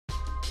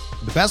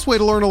The best way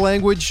to learn a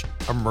language?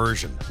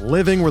 Immersion.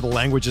 Living where the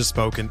language is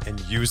spoken and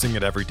using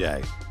it every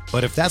day.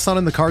 But if that's not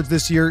in the cards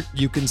this year,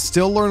 you can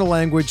still learn a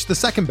language the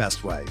second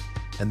best way,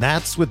 and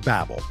that's with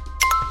Babbel.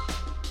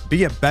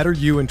 Be a better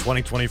you in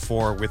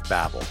 2024 with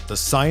Babbel, the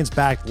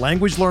science-backed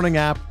language learning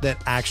app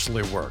that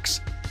actually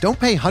works. Don't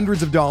pay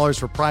hundreds of dollars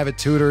for private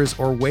tutors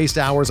or waste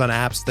hours on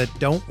apps that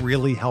don't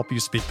really help you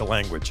speak the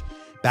language.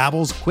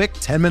 Babbel's quick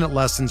 10-minute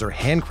lessons are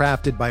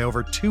handcrafted by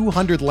over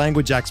 200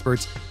 language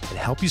experts and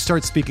help you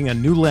start speaking a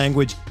new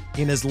language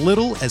in as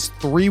little as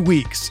 3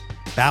 weeks.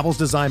 Babbel's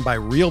designed by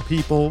real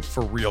people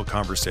for real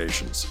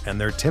conversations,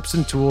 and their tips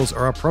and tools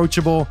are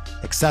approachable,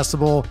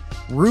 accessible,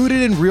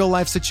 rooted in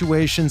real-life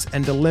situations,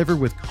 and delivered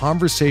with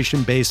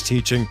conversation-based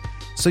teaching,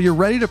 so you're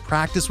ready to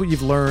practice what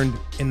you've learned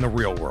in the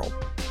real world.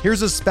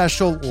 Here's a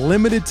special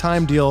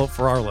limited-time deal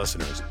for our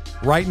listeners.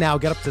 Right now,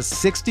 get up to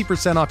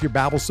 60% off your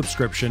Babbel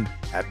subscription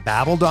at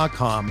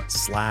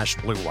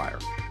babbel.com/Blue Wire.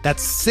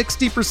 That's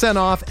 60%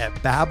 off at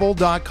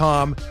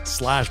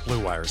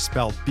babbel.com/Blue Wire,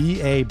 spelled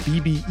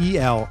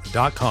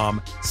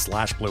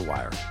BABBEL.com/Blue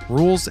Wire.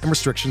 Rules and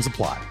restrictions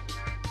apply.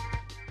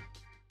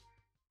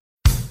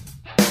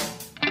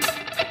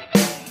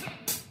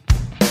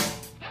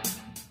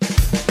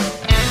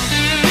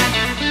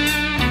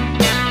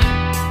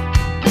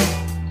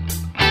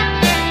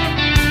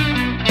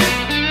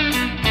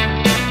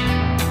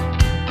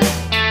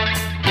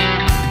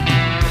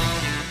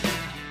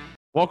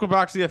 Welcome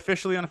back to the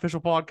officially unofficial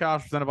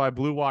podcast presented by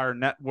Blue Wire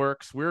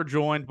Networks. We're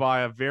joined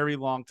by a very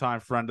long-time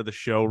friend of the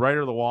show,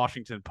 writer of the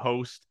Washington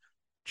Post,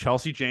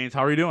 Chelsea Janes.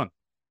 How are you doing?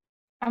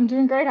 I'm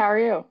doing great. How are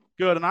you?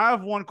 Good. And I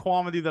have one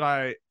quality that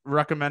I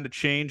recommend to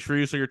change for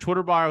you. So your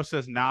Twitter bio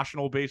says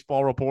National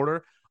Baseball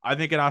Reporter. I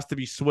think it has to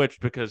be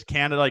switched because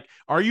Canada, like,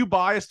 are you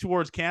biased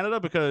towards Canada?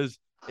 Because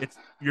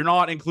you're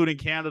not including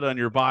Canada in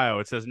your bio.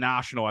 It says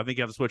national. I think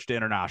you have to switch to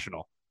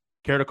international.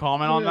 Care to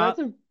comment on that?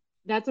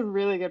 That's a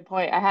really good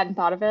point. I hadn't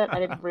thought of it. I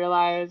didn't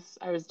realize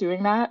I was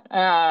doing that.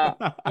 Yeah,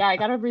 I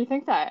got to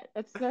rethink that.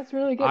 That's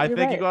really good. I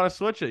think you got to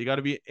switch it. You got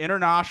to be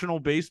international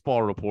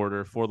baseball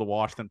reporter for the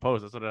Washington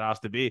Post. That's what it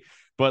has to be.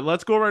 But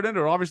let's go right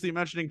into it. Obviously,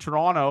 mentioning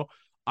Toronto,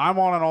 I'm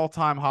on an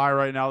all-time high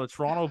right now. The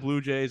Toronto Blue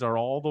Jays are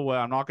all the way.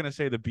 I'm not going to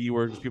say the B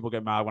word because people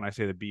get mad when I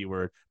say the B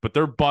word, but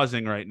they're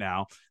buzzing right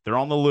now. They're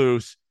on the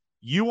loose.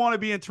 You want to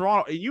be in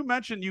Toronto. You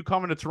mentioned you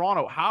coming to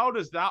Toronto. How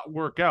does that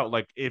work out?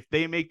 Like, if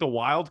they make the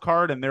wild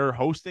card and they're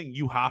hosting,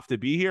 you have to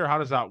be here. How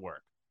does that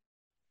work?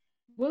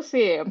 We'll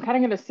see. I'm kind of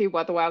going to see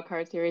what the wild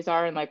card series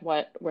are and like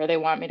where they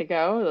want me to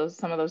go.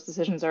 Some of those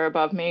decisions are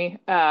above me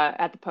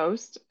at the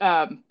Post.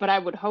 But I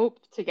would hope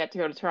to get to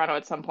go to Toronto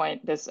at some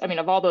point.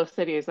 Of all those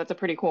cities, that's a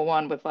pretty cool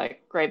one with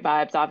like great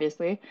vibes,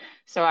 obviously.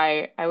 So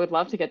I would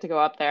love to get to go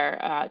up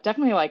there.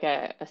 Definitely like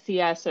a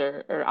CS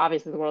or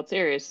obviously the World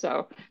Series.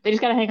 So they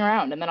just got to hang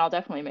around and then I'll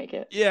definitely make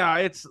it. Yeah,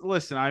 it's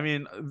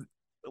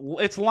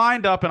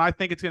lined up, and I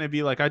think it's going to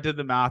be like I did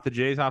the math. The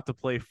Jays have to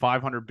play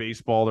 500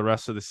 baseball the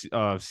rest of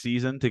the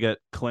season to get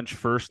clinched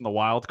first in the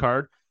wild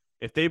card.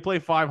 If they play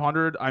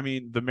 500, I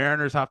mean, the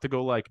Mariners have to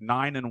go like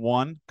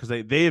 9-1 because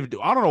they've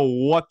I don't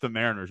know what the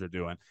Mariners are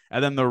doing,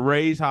 and then the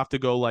Rays have to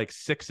go like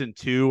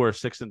 6-2 or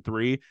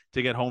 6-3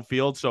 to get home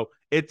field. So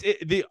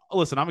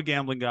listen, I'm a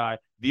gambling guy.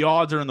 The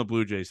odds are in the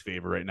Blue Jays'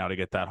 favor right now to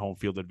get that home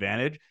field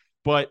advantage,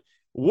 but.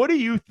 What do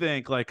you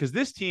think? Like, because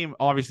this team,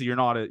 obviously, you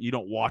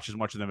don't watch as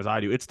much of them as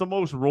I do. It's the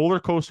most roller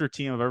coaster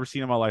team I've ever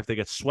seen in my life. They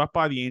get swept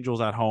by the Angels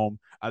at home,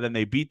 and then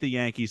they beat the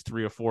Yankees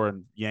 3-4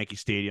 in Yankee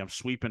Stadium,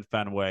 sweeping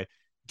Fenway.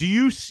 Do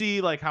you see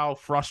like how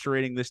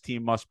frustrating this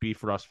team must be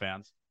for us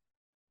fans?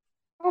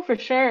 Oh, for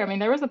sure. I mean,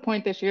 there was a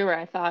point this year where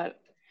I thought,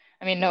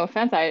 no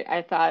offense,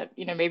 I thought,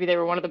 maybe they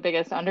were one of the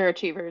biggest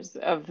underachievers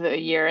of the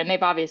year, and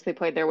they've obviously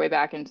played their way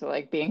back into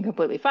like being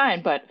completely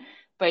fine, but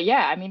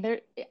yeah, I mean,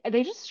 they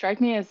just strike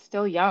me as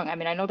still young. I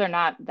mean, I know they're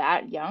not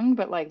that young,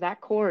 but like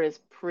that core is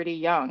pretty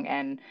young.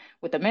 And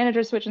with the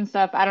manager switch and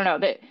stuff, I don't know.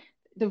 The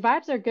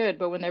vibes are good,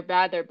 but when they're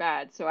bad, they're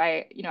bad. So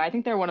I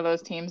think they're one of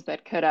those teams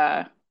that could,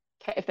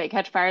 if they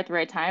catch fire at the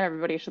right time,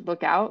 everybody should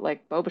look out.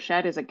 Like Bo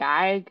Bichette is a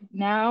guy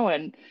now,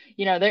 and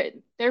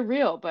they're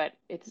real, but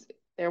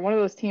they're one of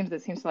those teams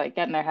that seems to like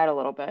get in their head a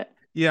little bit.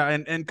 Yeah,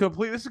 and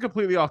this is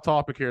completely off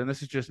topic here, and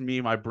this is just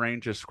me, my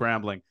brain just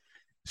scrambling.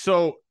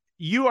 So.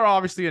 You are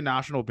obviously a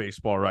national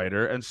baseball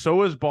writer, and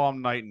so is Bob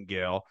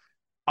Nightingale.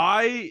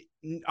 I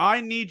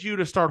need you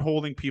to start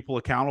holding people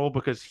accountable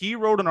because he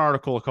wrote an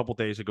article a couple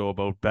days ago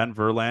about Ben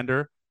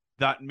Verlander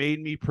that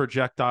made me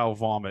projectile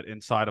vomit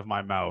inside of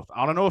my mouth.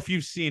 I don't know if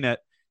you've seen it.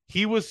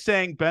 He was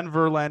saying Ben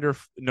Verlander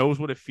knows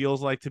what it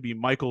feels like to be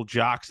Michael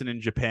Jackson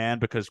in Japan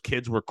because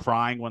kids were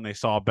crying when they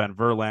saw Ben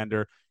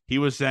Verlander. He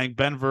was saying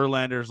Ben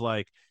Verlander's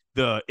like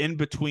the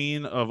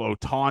in-between of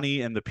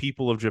Ohtani and the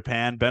people of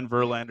Japan. Ben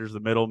Verlander's the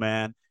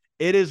middleman.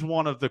 It is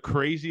one of the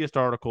craziest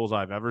articles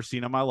I've ever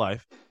seen in my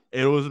life.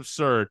 It was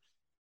absurd.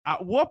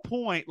 At what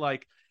point,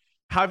 like,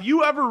 have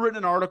you ever written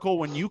an article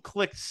when you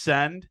clicked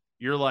send,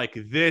 you're like,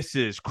 this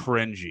is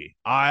cringy.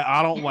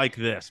 I don't like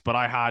this, but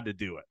I had to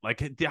do it. Like,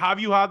 have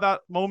you had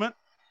that moment?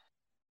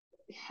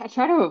 I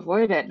try to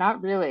avoid it.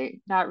 Not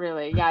really. Not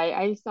really. Yeah,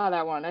 I saw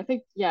that one. I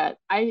think, yeah,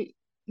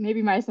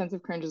 maybe my sense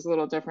of cringe is a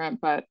little different,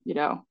 but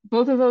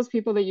both of those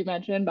people that you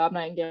mentioned, Bob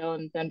Nightingale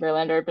and Ben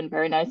Verlander, have been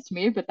very nice to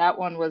me. But that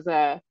one was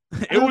I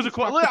It don't know was if it's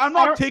tough I'm I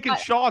not don't, taking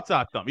shots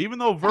at them, even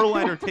though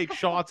Verlander takes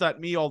shots at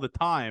me all the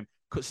time,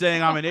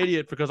 saying I'm an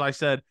idiot because I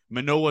said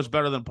Manoah's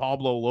better than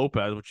Pablo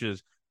Lopez, which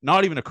is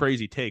not even a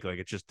crazy take. Like,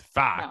 it's just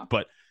fact. no.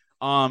 But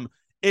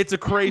it's a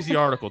crazy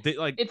article.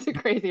 It's a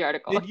crazy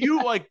article. Did you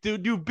Yeah. like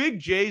do big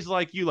J's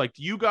like you, like,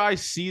 do you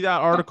guys see that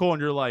article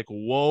and you're like,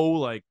 whoa,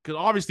 like, because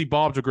obviously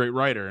Bob's a great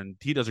writer and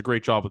he does a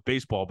great job with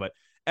baseball, but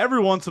every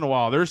once in a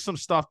while there's some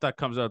stuff that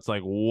comes out, it's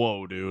like,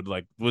 whoa, dude,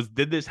 like,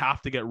 did this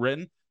have to get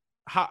written?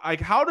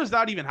 How does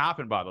that even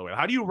happen, by the way?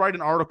 How do you write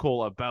an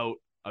article about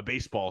a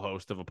baseball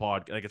host of a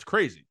pod? Like, it's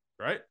crazy,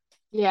 right?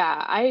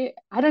 Yeah, I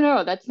don't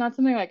know. That's not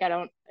something like I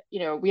don't,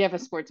 we have a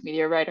sports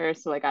media writer,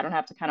 so like I don't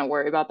have to kind of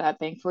worry about that,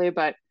 thankfully.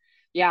 But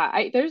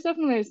yeah, there's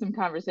definitely some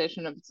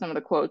conversation of some of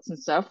the quotes and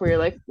stuff where you're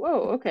like,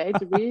 whoa, okay,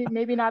 did we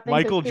maybe not think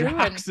this Michael through? And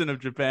Jackson of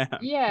Japan.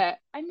 yeah,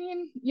 I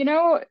mean,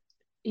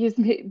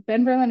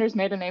 Ben Verlander's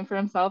made a name for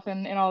himself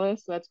in all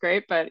this, so that's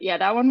great. But yeah,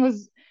 that one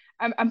was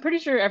I'm pretty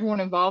sure everyone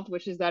involved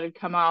wishes that had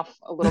come off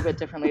a little bit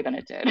differently than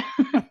it did.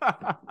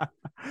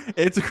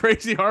 It's a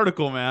crazy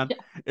article, man. Yeah.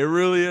 It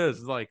really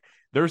is. Like,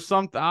 there's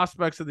some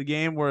aspects of the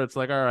game where it's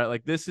like, all right,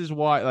 like, this is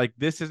why, like,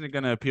 this isn't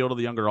going to appeal to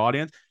the younger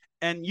audience.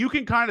 And you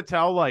can kind of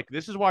tell, like,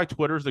 this is why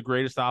Twitter is the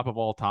greatest app of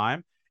all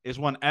time, is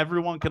when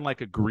everyone can,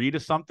 like, agree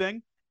to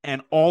something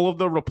and all of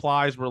the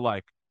replies were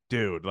like,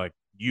 dude, like,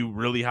 you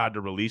really had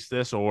to release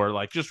this, or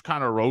like just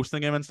kind of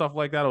roasting him and stuff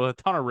like that. It was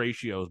a ton of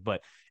ratios,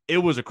 but it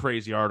was a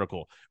crazy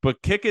article.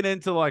 But kicking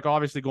into, like,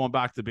 obviously going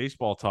back to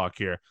baseball talk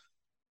here,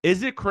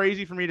 is it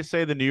crazy for me to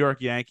say the New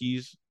York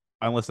Yankees,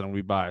 and listen, I'm going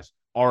to be biased,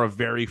 are a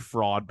very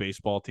fraud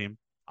baseball team?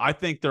 I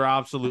think they're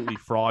absolutely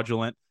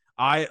fraudulent.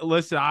 I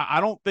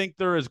don't think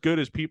they're as good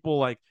as people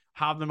like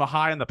have them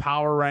high in the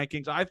power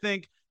rankings. I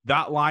think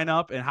that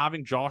lineup, and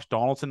having Josh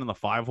Donaldson in the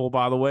 5-hole,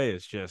 by the way,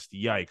 is just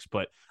yikes.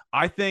 But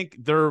I think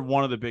they're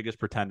one of the biggest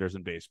pretenders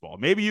in baseball.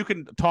 Maybe you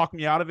can talk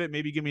me out of it.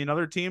 Maybe give me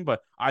another team,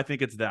 but I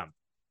think it's them.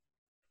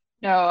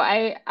 No,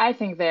 I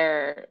think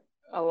they're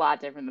a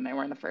lot different than they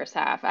were in the first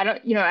half. I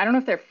don't know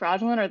if they're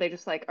fraudulent or they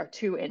just like are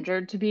too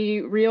injured to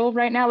be real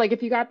right now. Like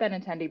if you got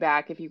Benintendi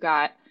back, if you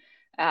got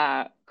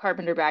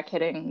Carpenter back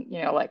hitting,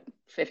 like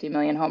 50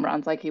 million home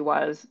runs like he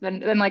was,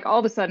 then like all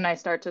of a sudden I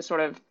start to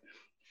sort of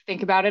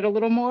think about it a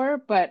little more.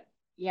 But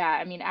yeah,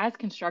 I mean, as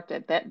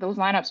constructed, that those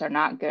lineups are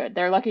not good.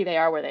 They're lucky they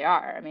are where they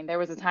are. I mean, there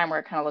was a time where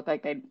it kind of looked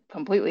like they'd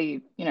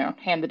completely,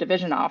 hand the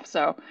division off.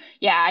 So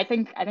yeah, I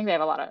think they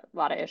have a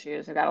lot of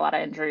issues. They've got a lot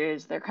of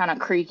injuries. They're kind of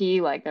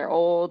creaky, like they're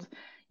old.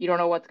 You don't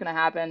know what's going to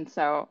happen.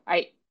 So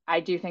I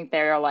do think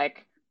they're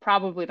like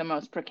probably the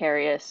most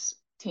precarious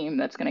team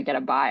that's going to get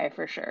a bye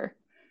for sure.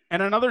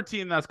 And another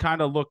team that's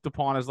kind of looked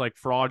upon as like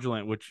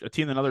fraudulent, which a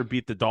team that another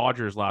beat the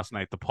Dodgers last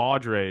night, the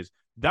Padres.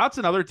 That's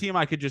another team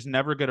I could just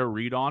never get a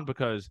read on,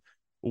 because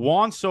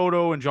Juan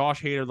Soto and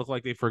Josh Hader look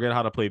like they forget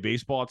how to play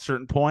baseball at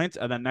certain points,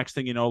 and then next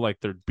thing you know, like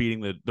they're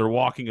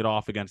walking it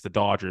off against the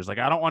Dodgers. Like,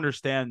 I don't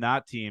understand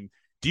that team.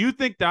 Do you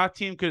think that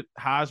team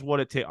has what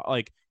it takes,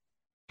 like,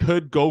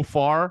 could go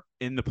far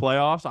in the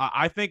playoffs?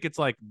 I think it's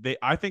like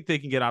I think they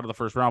can get out of the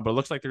first round, but it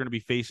looks like they're going to be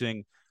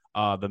facing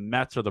the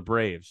Mets or the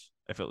Braves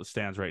if it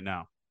stands right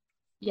now.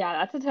 Yeah,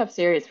 that's a tough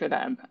series for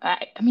them.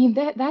 I mean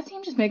that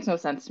team just makes no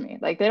sense to me.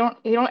 Like they don't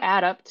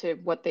add up to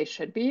what they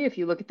should be if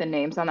you look at the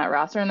names on that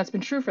roster, and that's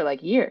been true for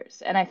like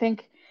years. And I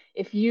think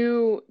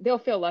they'll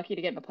feel lucky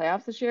to get in the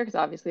playoffs this year because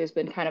obviously it's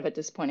been kind of a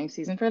disappointing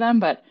season for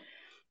them. But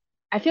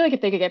I feel like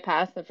if they could get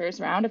past the first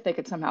round, if they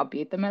could somehow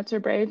beat the Mets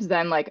or Braves,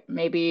 then like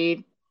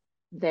maybe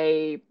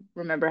they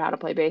remember how to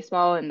play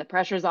baseball and the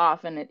pressure's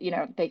off and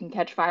they can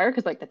catch fire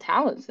because like the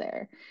talent's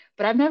there.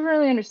 But I've never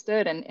really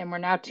understood, and we're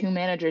now two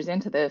managers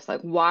into this,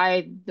 like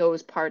why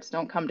those parts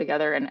don't come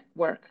together and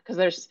work. Because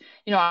there's,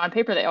 on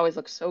paper they always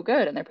look so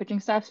good and their pitching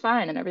staff's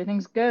fine and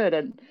everything's good,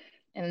 and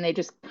they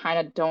just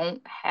kind of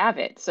don't have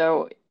it.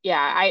 So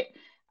yeah,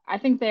 I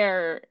think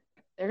they're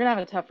gonna have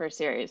a tougher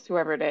series,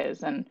 whoever it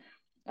is, and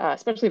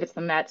especially if it's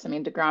the Mets. I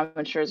mean, DeGrom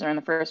and Scherzer in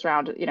the first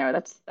round,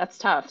 that's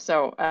tough.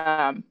 So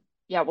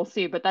yeah, we'll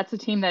see. But that's a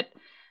team that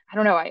I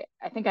don't know. I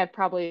think I've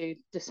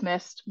probably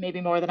dismissed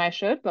maybe more than I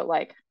should, but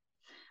like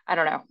I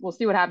don't know. We'll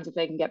see what happens if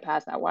they can get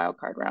past that wild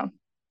card round.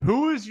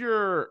 Who is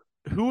your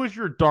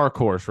dark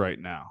horse right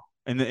now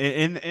in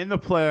the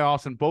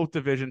playoffs in both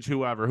divisions?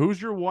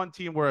 Who's your one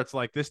team where it's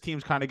like this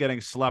team's kind of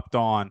getting slept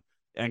on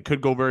and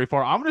could go very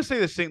far? I'm going to say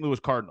the St. Louis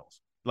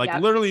Cardinals. Like,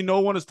 Yep. literally no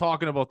one is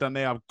talking about them.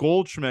 They have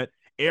Goldschmidt,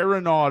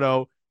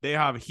 Arenado. They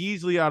have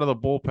Heasley out of the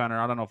bullpen, or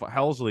I don't know if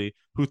Helsley,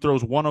 who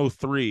throws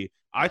 103.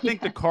 I think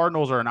the Yeah.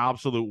 Cardinals are an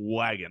absolute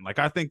wagon. Like,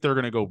 I think they're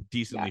going to go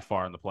decently Yeah.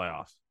 far in the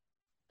playoffs.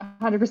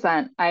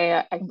 100%.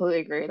 I completely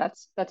agree.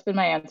 That's been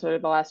my answer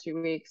the last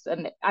few weeks.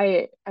 And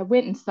I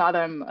went and saw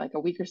them like a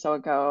week or so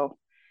ago,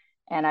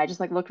 and I just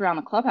like looked around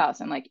the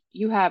clubhouse and like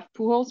you have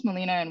Pujols,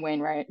 Molina, and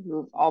Wainwright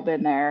who've all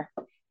been there.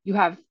 You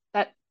have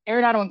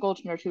Arenado and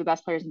Goldschmidt are two of the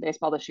best players in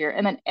baseball this year.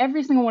 And then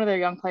every single one of their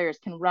young players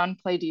can run,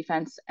 play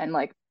defense, and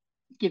like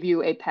give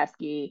you a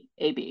pesky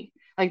AB.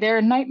 Like they're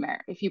a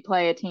nightmare if you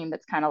play a team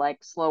that's kind of like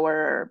slower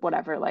or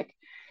whatever. Like,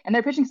 and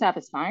their pitching staff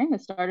is fine. The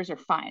starters are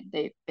fine.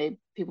 They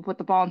people put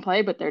the ball in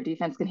play, but their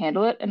defense can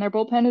handle it, and their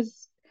bullpen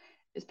is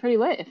pretty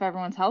lit if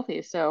everyone's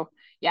healthy. So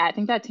yeah, I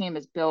think that team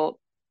is built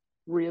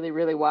really,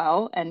 really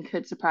well and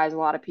could surprise a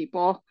lot of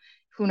people.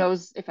 Who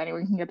knows if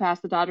anyone can get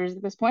past the Dodgers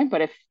at this point?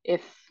 But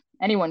if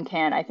anyone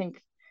can, I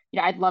think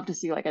I'd love to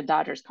see like a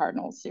Dodgers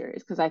Cardinals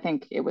series because I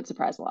think it would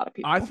surprise a lot of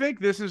people. I think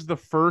this is the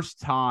first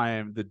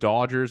time the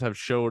Dodgers have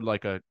showed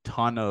like a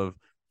ton of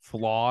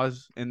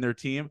flaws in their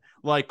team.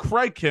 Like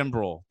Craig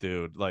Kimbrell,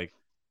 dude, like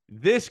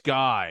this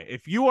guy,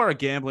 if you are a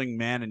gambling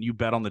man and you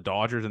bet on the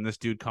Dodgers and this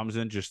dude comes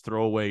in, just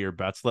throw away your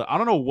bets. I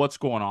don't know what's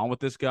going on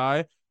with this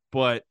guy,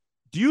 but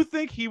do you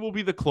think he will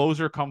be the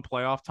closer come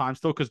playoff time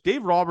still? Because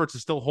Dave Roberts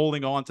is still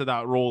holding on to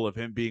that role of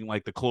him being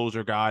like the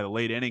closer guy, the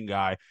late inning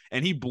guy,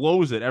 and he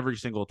blows it every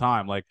single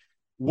time. Like,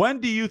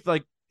 when do you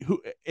like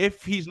who?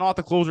 If he's not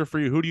the closer for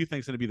you, who do you think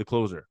is going to be the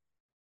closer?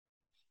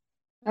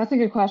 That's a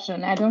good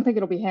question. I don't think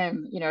it'll be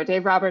him.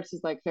 Dave Roberts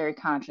is like very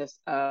conscious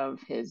of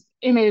his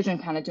image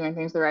and kind of doing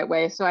things the right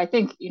way. So I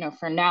think,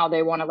 for now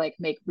they want to like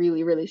make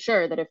really, really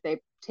sure that if they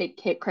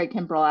take Craig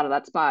Kimbrell out of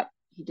that spot,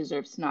 he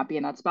deserves to not be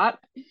in that spot.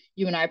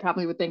 You and I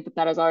probably would think that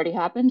that has already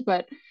happened,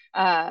 but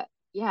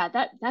yeah,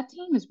 that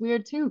team is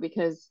weird too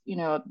because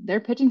their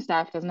pitching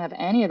staff doesn't have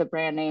any of the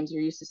brand names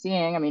you're used to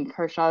seeing. I mean,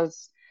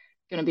 Kershaw's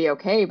going to be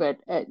okay, but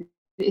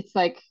it's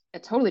like a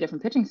totally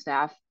different pitching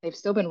staff. They've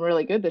still been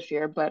really good this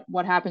year, but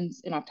what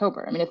happens in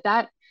October? I mean,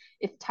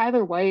 if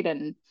Tyler White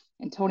and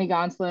Tony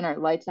Gonsolin are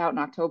lights out in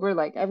October,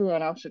 like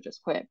everyone else should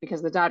just quit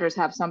because the Dodgers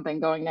have something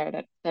going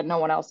there that no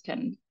one else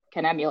can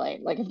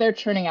emulate. Like if they're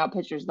churning out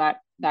pitchers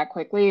that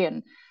quickly,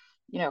 and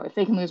if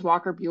they can lose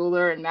Walker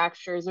Buehler and Max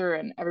Scherzer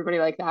and everybody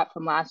like that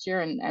from last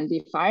year and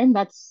be fine,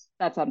 that's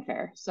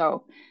unfair.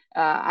 So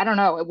I don't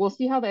know. We'll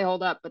see how they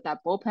hold up, but that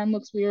bullpen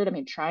looks weird. I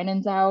mean,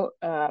 Trinan's out.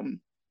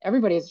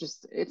 Everybody's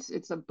just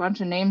it's a bunch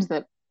of names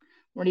that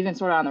weren't even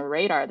sort of on the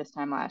radar this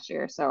time last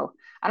year. So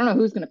I don't know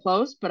who's going to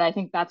close, but I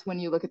think that's when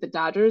you look at the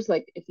Dodgers.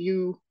 Like if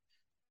you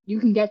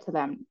can get to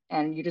them,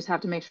 and you just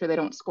have to make sure they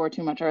don't score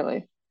too much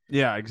early.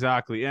 Yeah,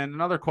 exactly. And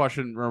another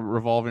question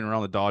revolving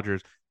around the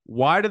Dodgers: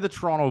 why did the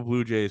Toronto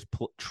Blue Jays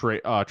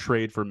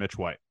trade for Mitch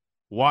White?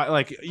 Why,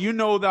 like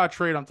that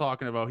trade I'm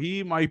talking about?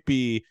 He might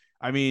be.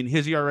 I mean,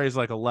 his ERA is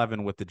like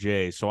 11 with the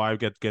Jays, so I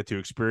get to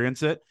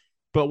experience it.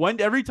 But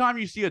every time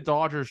you see a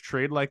Dodgers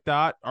trade like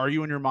that, are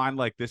you in your mind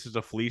like this is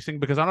a fleecing?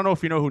 Because I don't know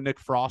if you know who Nick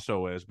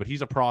Frosso is, but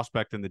he's a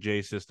prospect in the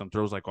Jays system,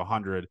 throws like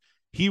 100.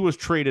 He was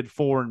traded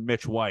for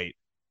Mitch White,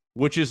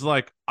 which is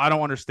like, I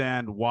don't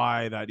understand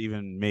why that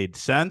even made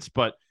sense.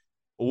 But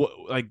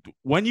like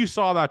when you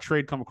saw that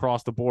trade come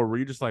across the board, were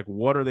you just like,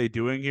 what are they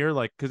doing here?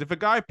 Like, because if a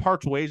guy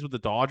parts ways with the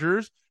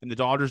Dodgers and the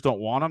Dodgers don't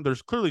want him,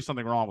 there's clearly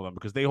something wrong with him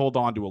because they hold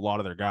on to a lot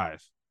of their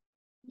guys.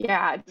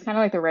 Yeah, it's kind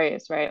of like the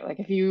Rays, right? Like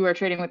if you are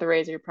trading with the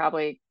Rays, you're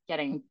probably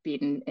getting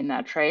beaten in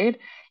that trade.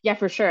 Yeah,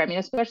 for sure. I mean,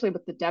 especially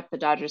with the depth the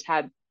Dodgers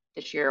had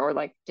this year or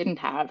like didn't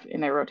have in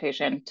their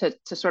rotation to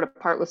sort of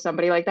part with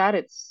somebody like that,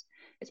 it's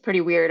pretty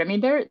weird. I mean,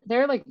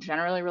 they're like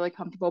generally really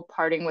comfortable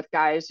parting with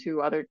guys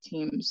who other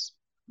teams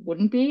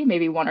wouldn't be,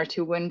 maybe one or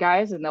two win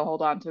guys, and they'll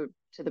hold on to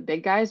the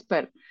big guys.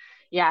 But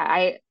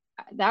yeah,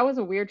 that was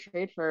a weird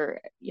trade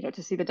for,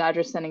 to see the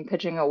Dodgers sending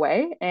pitching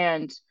away.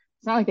 And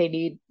it's not like they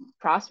need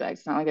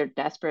prospects. It's not like they're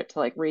desperate to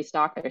like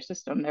restock their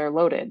system. They're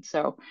loaded.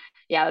 So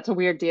yeah, that's a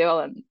weird deal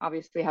and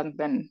obviously hasn't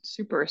been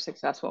super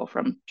successful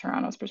from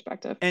Toronto's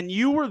perspective. And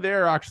you were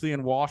there actually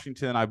in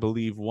Washington, I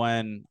believe,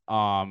 when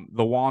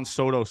the Juan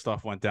Soto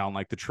stuff went down,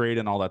 like the trade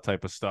and all that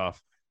type of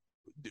stuff.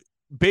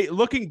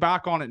 Looking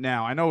back on it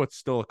now, I know it's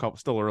still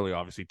early,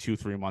 obviously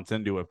 2-3 months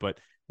into it, but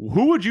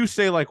who would you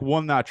say like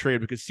won that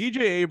trade? Because CJ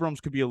Abrams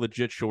could be a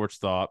legit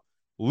shortstop.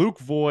 Luke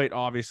Voit,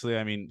 obviously,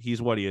 I mean, he's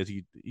what he is.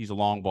 He's a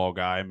long ball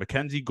guy.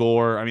 Mackenzie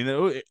Gore, I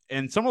mean,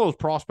 and some of those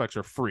prospects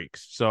are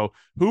freaks. So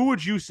who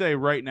would you say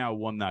right now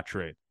won that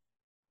trade?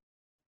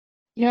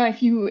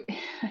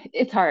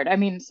 It's hard. I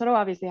mean, Soto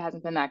obviously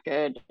hasn't been that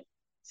good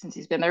since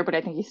he's been there, but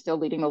I think he's still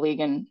leading the league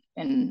in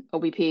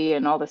OBP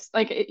and all this.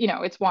 Like,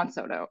 it's Juan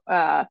Soto.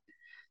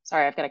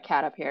 Sorry, I've got a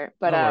cat up here,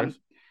 but No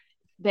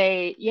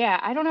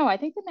I don't know. I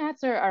think the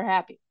Nats are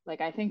happy.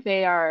 Like, I think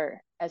they are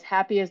as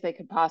happy as they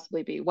could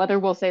possibly be. Whether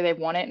we'll say they've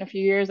won it in a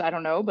few years, I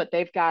don't know, but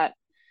they've got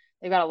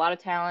a lot of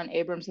talent.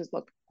 Abrams has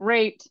looked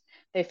great.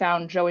 They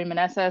found Joey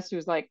Meneses,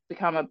 who's like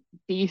become a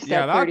beast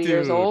at 30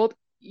 years old.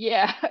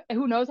 Yeah,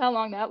 who knows how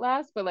long that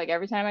lasts, but like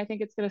every time I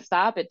think it's going to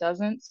stop, it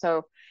doesn't.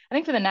 So I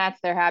think for the Nats,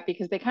 they're happy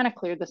because they kind of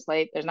cleared the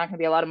slate. There's not going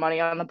to be a lot of money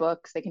on the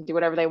books. They can do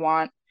whatever they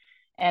want.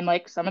 And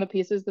like some of the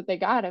pieces that they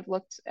got have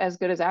looked as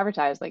good as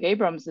advertised. Like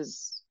Abrams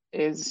is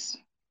he's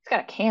got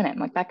a cannon.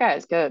 Like that guy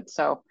is good.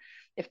 So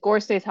if Gore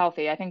stays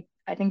healthy, I think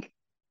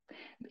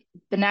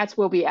the Nats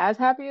will be as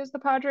happy as the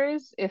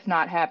Padres, if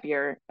not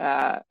happier,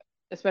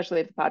 especially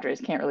if the Padres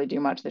can't really do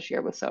much this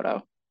year with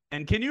Soto.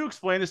 And can you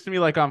explain this to me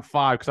like I'm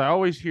five? Because I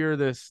always hear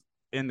this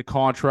in the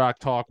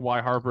contract talk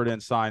why Harper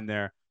didn't sign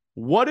there.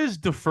 What is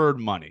deferred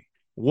money?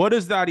 What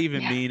does that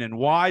even mean? And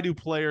why do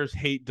players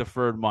hate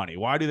deferred money?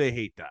 Why do they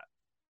hate that?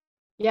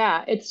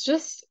 Yeah, it's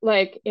just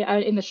like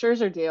in the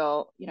Scherzer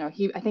deal,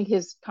 I think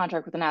his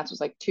contract with the Nats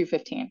was like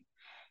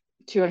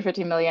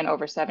 250 million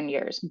over 7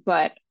 years,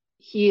 but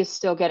he is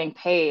still getting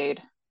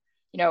paid,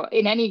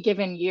 in any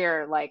given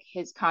year, like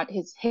his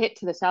hit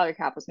to the salary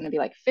cap was going to be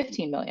like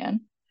 15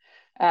 million.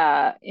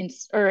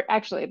 Or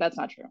actually, that's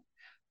not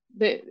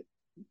true.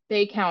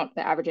 They count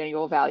the average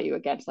annual value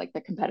against like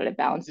the competitive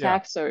balance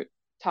tax, so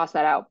toss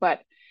that out.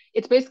 But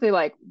it's basically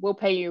like we'll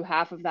pay you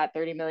half of that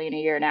 30 million a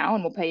year now,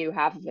 and we'll pay you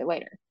half of it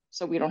later,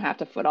 so we don't have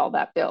to foot all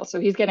that bill. So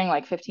he's getting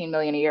like 15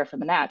 million a year from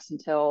the Nats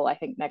until I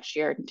think next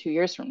year and 2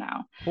 years from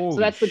now. Holy so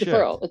that's the shit.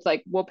 deferral. It's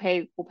like we'll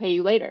pay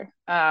you later.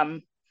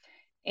 And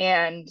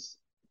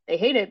they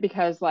hate it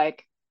because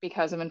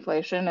of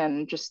inflation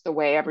and just the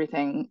way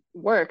everything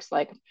works.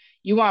 Like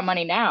you want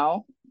money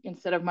now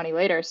instead of money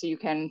later, so you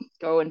can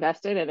go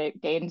invest it and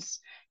it gains,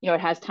 it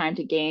has time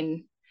to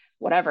gain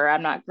whatever.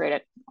 I'm not great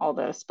at all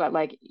this, but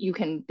like you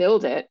can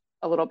build it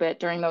a little bit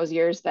during those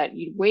years that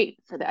you wait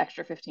for the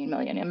extra 15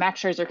 million. And Max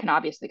Scherzer can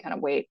obviously kind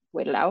of wait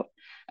it out.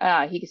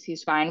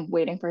 He's fine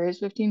waiting for his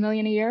 15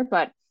 million a year,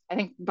 but I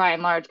think by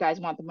and large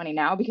guys want the money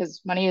now because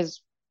money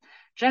is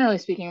generally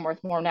speaking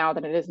worth more now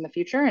than it is in the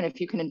future. And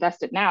if you can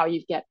invest it now,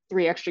 you get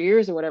 3 extra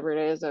years or whatever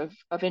it is of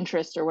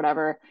interest or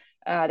whatever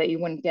that you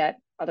wouldn't get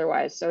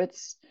otherwise. So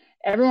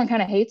everyone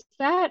kind of hates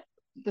that.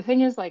 The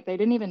thing is, like, they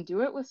didn't even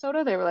do it with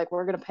Soto. They were like,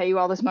 we're going to pay you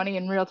all this money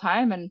in real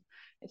time. And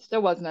it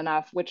still wasn't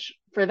enough, which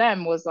for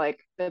them was like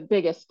the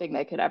biggest thing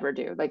they could ever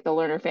do. Like the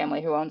Lerner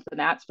family who owns the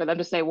Nats, for them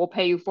to say, we'll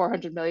pay you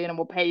 400 million and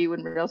we'll pay you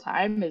in real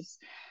time is,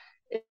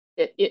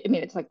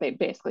 it's like they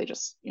basically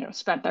just,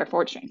 spent their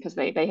fortune because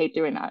they hate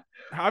doing that.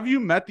 Have you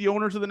met the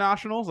owners of the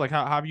Nationals? Like,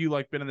 have you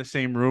like been in the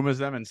same room as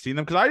them and seen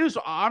them? Because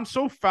I'm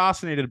so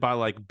fascinated by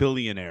like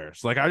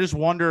billionaires. Like, I just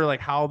wonder like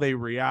how they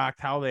react,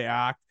 how they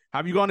act.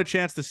 Have you gotten a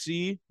chance to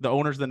see the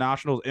owners of the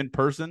Nationals in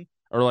person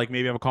or like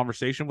maybe have a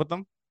conversation with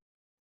them?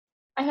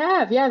 I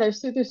have, yeah. They're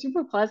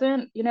super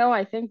pleasant.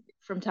 I think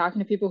from talking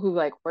to people who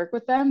like work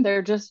with them,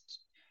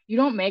 you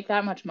don't make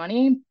that much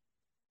money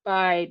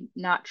by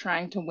not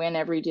trying to win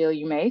every deal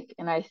you make.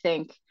 And I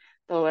think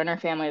the Lerner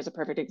family is a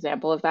perfect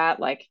example of that.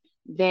 Like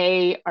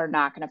they are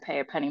not going to pay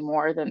a penny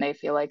more than they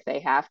feel like they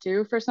have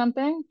to for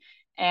something.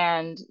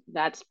 And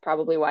that's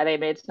probably why they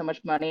made so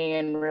much money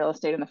in real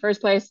estate in the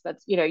first place.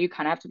 That's, you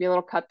kind of have to be a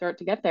little cutthroat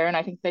to get there. And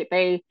I think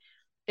they've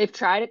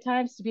tried at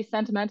times to be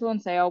sentimental and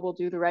say, oh, we'll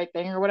do the right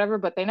thing or whatever,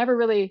 but they'll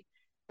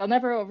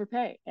never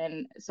overpay.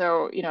 And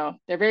so,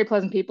 they're very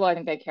pleasant people. I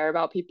think they care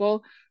about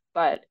people,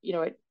 but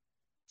it's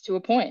to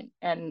a point.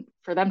 And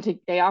for them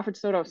they offered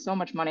Soto so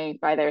much money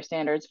by their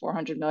standards,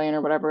 400 million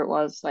or whatever it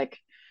was. Like,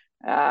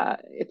 I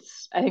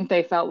think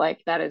they felt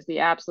like that is the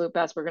absolute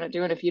best we're going to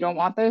do. And if you don't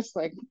want this,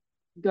 like,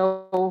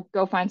 go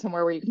find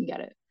somewhere where you can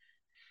get it.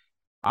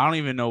 I don't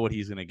even know what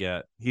he's going to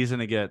get. He's going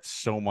to get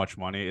so much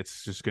money.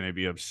 It's just going to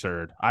be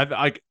absurd.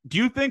 Do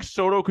you think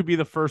Soto could be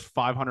the first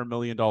 $500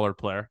 million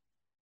player?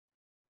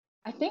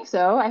 I think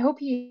so. I hope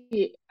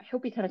he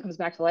kind of comes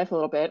back to life a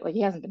little bit. Like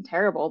he hasn't been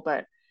terrible,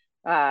 but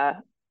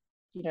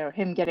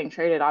him getting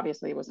traded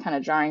obviously was kind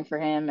of jarring for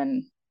him.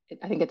 And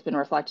I think it's been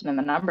reflected in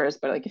the numbers,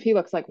 but like if he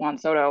looks like Juan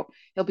Soto,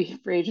 he'll be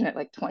free agent at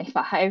like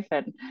 25.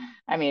 And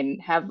I mean,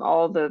 have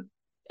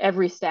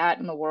every stat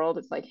in the world.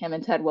 It's like him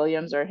and Ted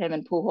Williams or him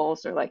and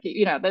Pujols or like,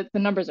 the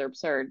numbers are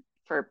absurd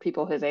for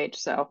people his age.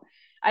 So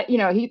I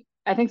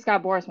think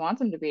Scott Boras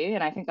wants him to be,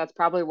 and I think that's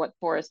probably what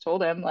Boras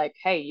told him. Like,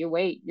 hey, you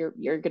wait,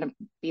 you're going to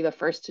be the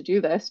first to do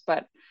this,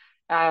 but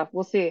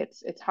we'll see.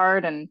 It's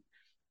hard. And,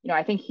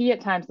 I think he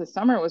at times this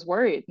summer was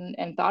worried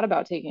and thought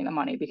about taking the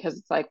money because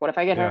it's like, what if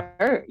I get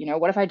hurt?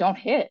 What if I don't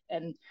hit?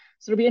 And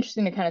so it'll be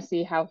interesting to kind of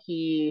see how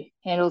he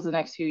handles the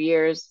next few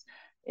years,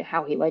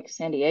 how he likes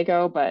San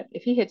Diego. But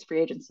if he hits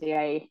free agency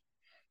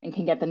and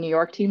can get the New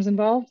York teams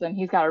involved, then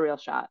he's got a real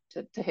shot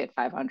to hit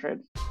 500.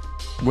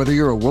 Whether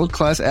you're a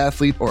world-class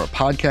athlete or a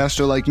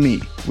podcaster like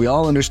me, we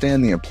all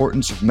understand the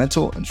importance of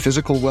mental and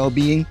physical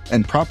well-being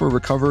and proper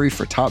recovery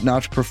for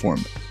top-notch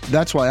performance.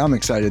 That's why I'm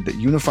excited that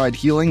Unified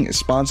Healing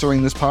is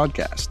sponsoring this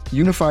podcast.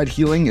 Unified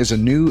Healing is a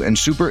new and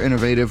super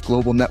innovative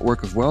global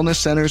network of wellness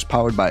centers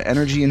powered by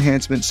Energy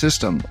Enhancement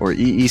System, or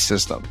EE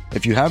System.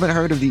 If you haven't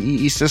heard of the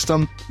EE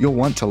System, you'll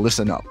want to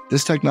listen up.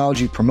 This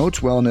technology promotes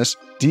wellness,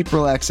 deep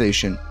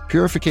relaxation,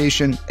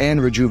 purification,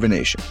 and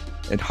rejuvenation.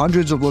 At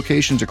hundreds of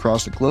locations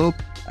across the globe,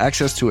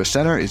 access to a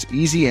center is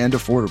easy and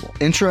affordable.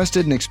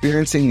 Interested in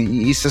experiencing the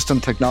EE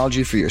System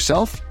technology for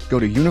yourself? Go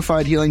to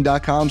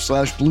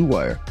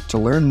unifiedhealing.com/bluewire to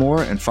learn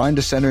more and find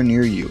a center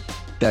near you.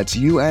 That's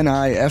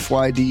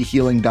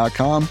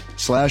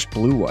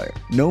unifydhealing.com/bluewire.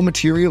 No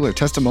material or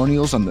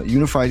testimonials on the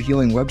Unified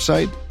Healing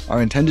website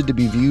are intended to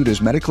be viewed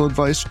as medical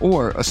advice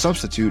or a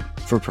substitute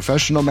for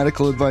professional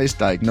medical advice,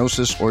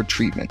 diagnosis, or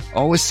treatment.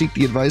 Always seek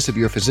the advice of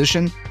your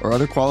physician or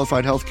other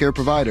qualified healthcare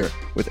provider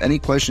with any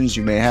questions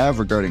you may have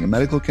regarding a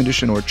medical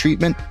condition or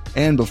treatment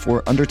and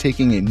before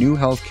undertaking a new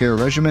healthcare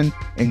regimen,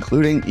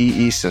 including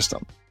EE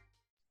System.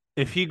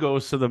 If he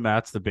goes to the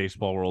Mets, the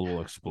baseball world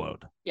will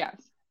explode. Yes.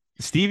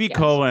 Stevie Yes.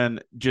 Cohen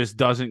just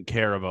doesn't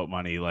care about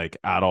money like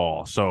at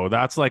all. So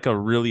that's like a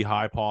really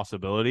high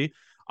possibility.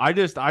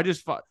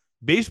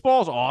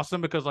 Baseball is awesome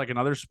because like in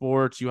other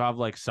sports, you have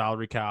like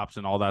salary caps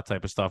and all that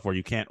type of stuff where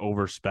you can't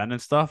overspend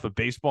and stuff. But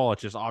baseball,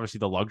 it's just obviously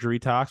the luxury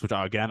tax, which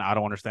again, I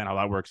don't understand how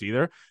that works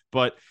either.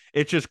 But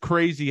it's just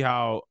crazy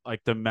how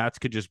like the Mets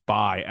could just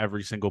buy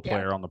every single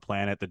player on the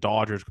planet. The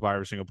Dodgers could buy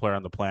every single player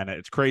on the planet.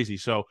 It's crazy.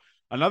 So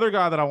another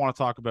guy that I want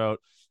to talk about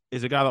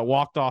is a guy that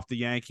walked off the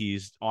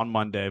Yankees on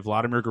Monday,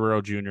 Vladimir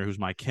Guerrero Jr., who's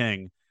my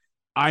king.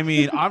 I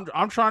mean,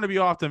 I'm trying to be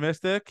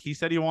optimistic. He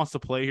said he wants to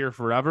play here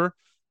forever.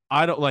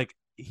 I don't like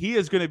he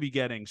is going to be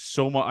getting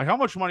so much. Like, how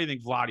much money do you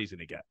think Vladdy's going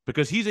to get?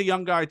 Because he's a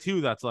young guy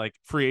too. That's like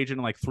free agent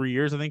in like 3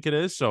 years, I think it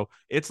is. So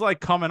it's like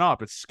coming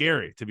up. It's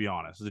scary to be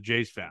honest, as a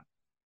Jays fan.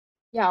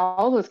 Yeah,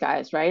 all those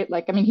guys, right?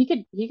 Like, I mean, he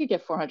could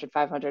get 400,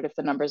 500 if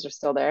the numbers are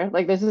still there.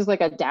 Like, this is like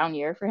a down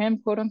year for him,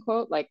 quote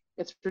unquote. Like,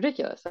 it's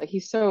ridiculous. Like,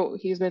 he's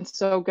been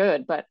so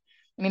good, but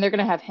I mean, they're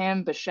gonna have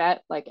him,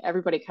 Bichette, like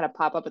everybody kind of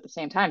pop up at the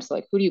same time. So,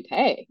 like, who do you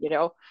pay?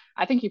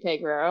 I think you pay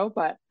Guerrero,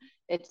 but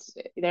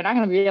they're not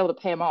gonna be able to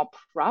pay them all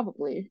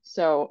probably.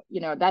 So,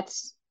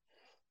 that's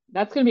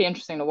gonna be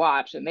interesting to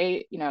watch. And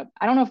I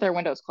don't know if their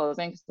window's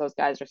closing because those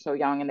guys are so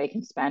young and they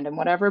can spend and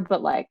whatever,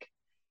 but like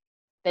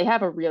they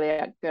have a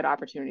really good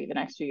opportunity the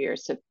next few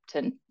years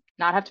to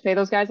not have to pay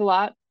those guys a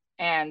lot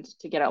and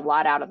to get a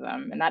lot out of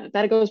them. And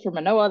that goes for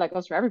Manoah, that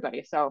goes for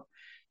everybody. So,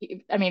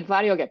 I mean,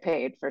 Vladdy will get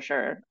paid for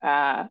sure.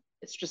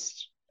 It's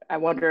just, I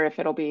wonder if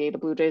it'll be the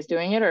Blue Jays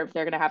doing it or if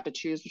they're going to have to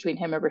choose between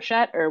him or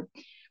Bichette or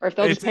if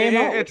they'll just pay him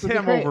all. It's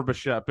him over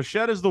Bichette.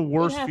 Bichette is the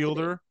worst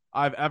fielder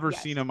I've ever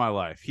seen in my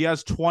life. He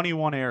has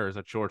 21 errors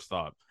at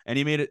shortstop and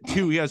he made it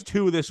two. He has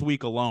 2 this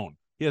week alone.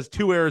 He has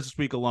 2 errors this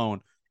week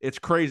alone. It's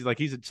crazy. Like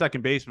he's a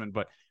second baseman,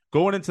 but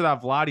going into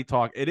that Vladdy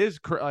talk, it is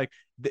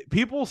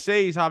people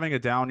say he's having a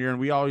down year, and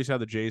we always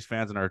have the Jays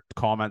fans in our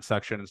comment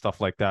section and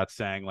stuff like that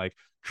saying like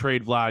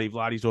trade Vladdy.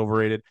 Vladdy's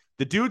overrated.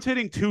 The dude's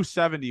hitting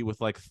 270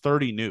 with like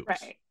 30 nukes.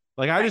 Right.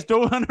 Like I just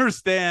don't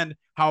understand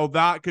how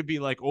that could be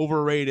like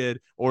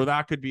overrated or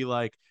that could be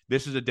like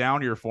this is a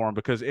down year for him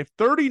because if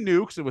 30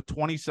 nukes with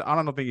 20, I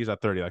don't think he's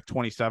at 30, like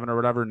 27 or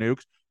whatever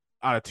nukes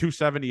out of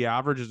 270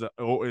 average is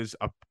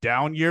a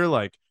down year.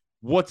 Like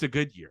what's a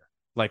good year?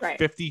 Like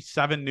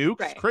 57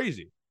 nukes,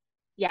 crazy.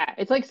 Yeah,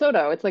 it's like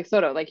Soto.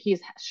 Like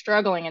he's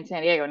struggling in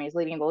San Diego and he's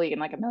leading the league in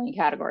like a million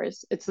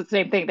categories. It's the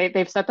same thing.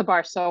 They've set the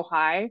bar so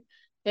high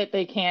that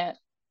they can't,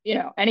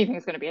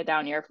 anything's going to be a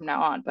down year from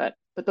now on. But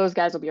those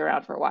guys will be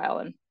around for a while.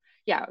 And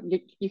yeah,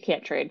 you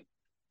can't trade.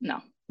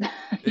 No,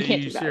 you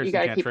can't do that. You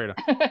got to trade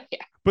them. Yeah.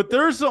 But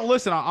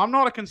listen, I'm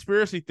not a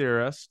conspiracy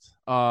theorist.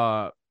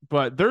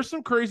 But there's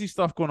some crazy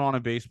stuff going on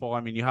in baseball.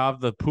 I mean, you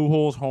have the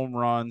Pujols home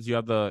runs, you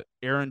have the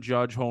Aaron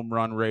Judge home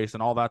run race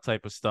and all that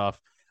type of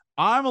stuff.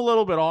 I'm a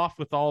little bit off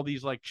with all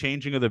these like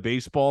changing of the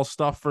baseball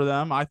stuff for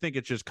them. I think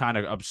it's just kind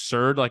of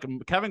absurd. Like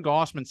Kevin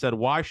Gossman said,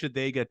 why should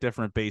they get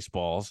different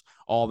baseballs?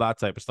 All that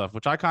type of stuff,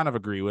 which I kind of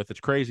agree with. It's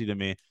crazy to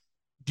me.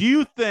 Do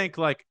you think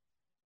like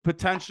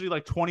potentially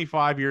like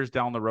 25 years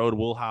down the road,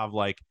 we'll have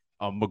like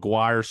a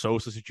McGuire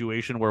Sosa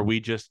situation where we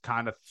just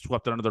kind of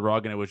swept it under the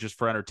rug and it was just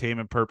for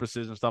entertainment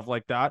purposes and stuff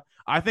like that?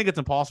 I think it's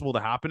impossible to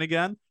happen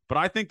again, but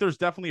I think there's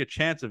definitely a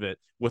chance of it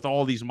with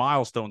all these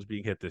milestones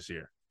being hit this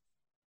year.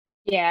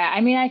 Yeah, I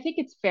mean, I think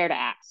it's fair to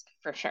ask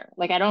for sure.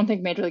 Like, I don't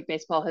think Major League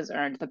Baseball has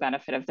earned the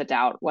benefit of the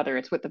doubt, whether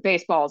it's with the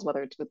baseballs,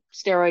 whether it's with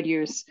steroid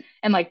use.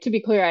 And like, to be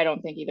clear, I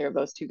don't think either of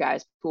those two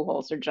guys,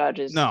 Pujols or Judge,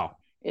 is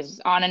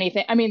on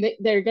anything. I mean,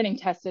 they're getting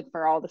tested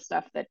for all the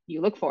stuff that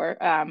you look for.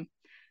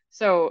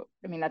 So,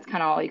 I mean, that's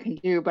kind of all you can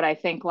do. But I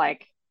think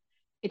like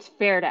it's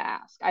fair to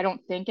ask. I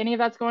don't think any of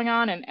that's going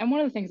on. And one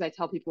of the things I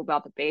tell people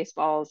about the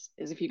baseballs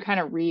is if you kind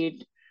of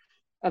read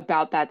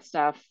about that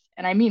stuff,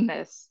 and I mean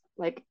this,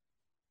 like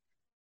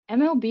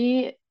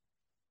MLB,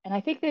 and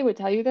I think they would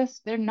tell you this,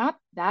 they're not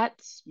that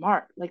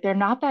smart. Like they're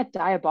not that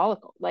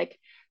diabolical. Like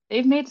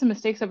they've made some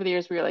mistakes over the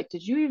years where you're like,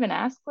 did you even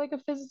ask like a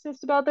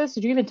physicist about this?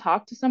 Did you even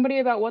talk to somebody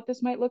about what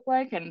this might look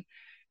like? And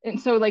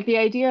so like the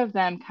idea of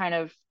them kind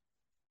of,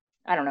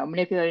 I don't know,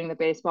 manipulating the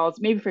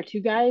baseballs, maybe for two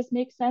guys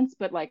makes sense,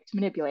 but like to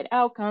manipulate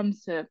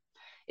outcomes,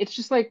 it's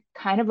just like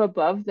kind of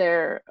above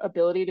their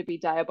ability to be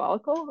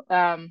diabolical.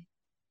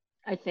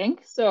 I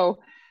think so.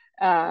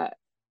 I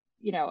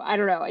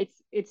don't know.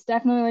 It's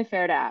definitely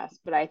fair to ask,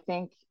 but I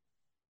think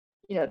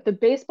the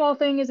baseball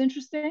thing is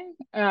interesting.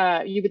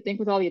 You would think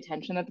with all the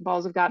attention that the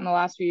balls have gotten the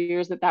last few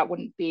years that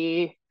wouldn't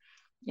be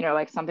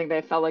like something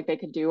they felt like they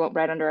could do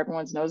right under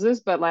everyone's noses,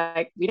 but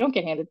like we don't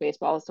get handed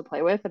baseballs to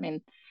play with. I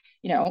mean,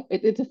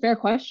 it's a fair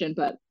question,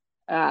 but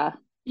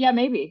yeah,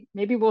 maybe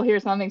we'll hear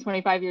something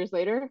 25 years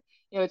later.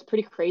 It's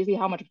pretty crazy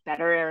how much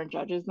better Aaron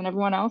Judge is than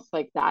everyone else.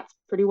 Like that's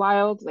pretty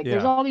wild. Like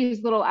there's all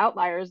these little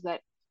outliers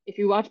that if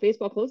you watch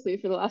baseball closely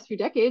for the last few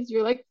decades,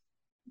 you're like,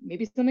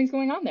 maybe something's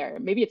going on there.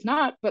 Maybe it's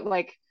not, but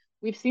like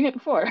we've seen it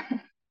before.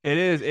 It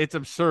is. It's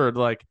absurd.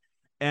 Like,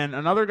 and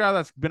another guy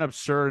that's been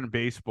absurd in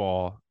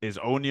baseball is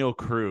O'Neal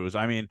Cruz.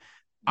 I mean,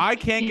 I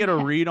can't get a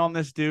read on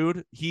this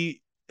dude.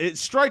 it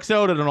strikes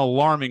out at an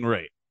alarming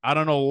rate,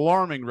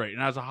 and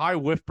has a high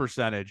whiff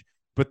percentage.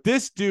 But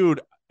this dude,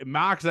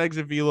 max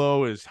exit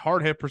velo, is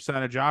hard hit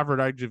percentage, average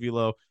exit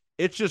velo.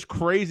 It's just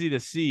crazy to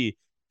see.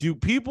 Do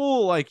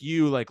people like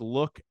you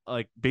look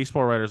like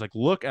baseball writers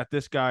look at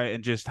this guy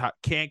and just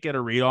can't get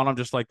a read on him,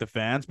 just like the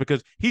fans,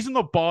 because he's in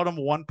the bottom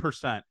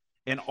 1%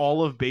 in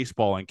all of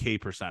baseball in K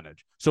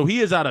percentage. So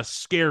he is at a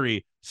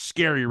scary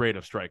rate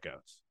of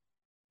strikeouts.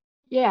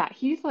 Yeah,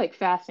 he's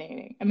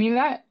fascinating. I mean,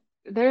 that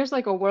there's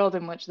a world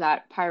in which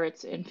that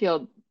Pirates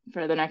infield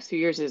for the next few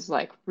years is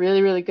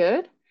really, really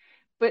good,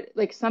 but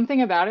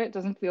something about it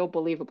doesn't feel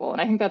believable.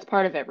 And I think that's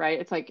part of it, right?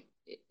 It's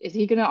is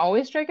he gonna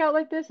always strike out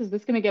like this? Is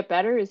this gonna get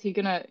better? Is he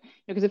gonna,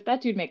 because if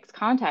that dude makes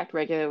contact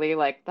regularly,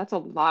 that's a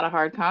lot of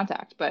hard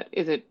contact. But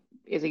is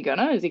he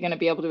gonna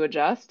be able to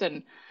adjust?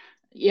 And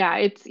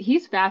yeah,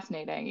 he's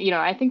fascinating.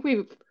 I think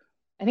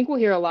we'll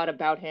hear a lot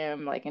about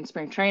him in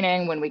spring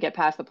training when we get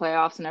past the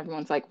playoffs and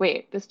everyone's like,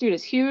 wait, this dude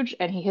is huge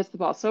and he hits the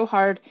ball so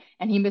hard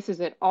and he misses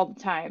it all the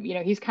time.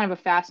 He's kind of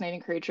a fascinating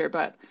creature,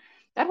 but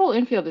that whole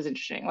infield is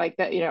interesting.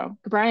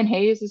 Brian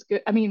Hayes is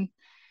good. I mean,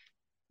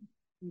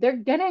 they're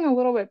getting a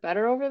little bit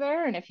better over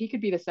there. And if he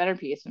could be the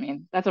centerpiece, I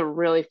mean, that's a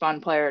really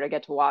fun player to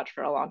get to watch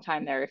for a long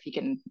time there if he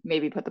can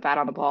maybe put the bat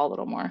on the ball a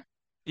little more.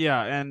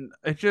 Yeah, and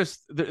it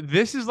just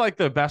this is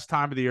the best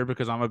time of the year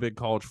because I'm a big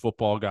college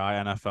football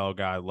guy, NFL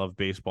guy. I love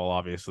baseball,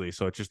 obviously,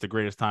 so it's just the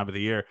greatest time of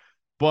the year.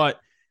 But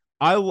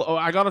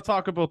I got to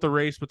talk about the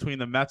race between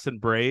the Mets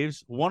and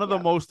Braves. One of the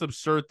most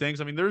absurd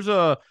things. I mean, there's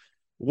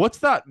what's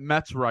that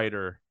Mets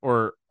writer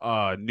or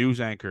news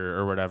anchor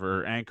or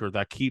whatever anchor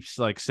that keeps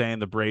saying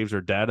the Braves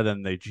are dead,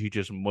 and then he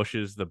just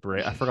mushes the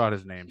Braves. I forgot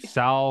his name.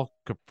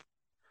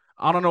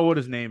 I don't know what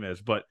his name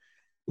is, but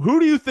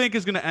who do you think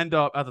is going to end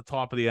up at the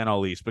top of the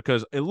NL East?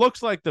 Because it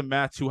looks like the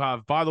Mets, who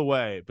have, by the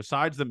way,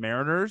 besides the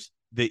Mariners,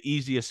 the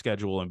easiest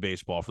schedule in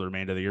baseball for the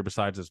remainder of the year,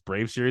 besides this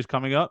Braves series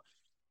coming up.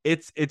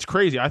 It's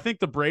crazy. I think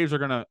the Braves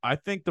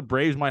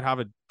might have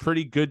a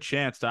pretty good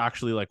chance to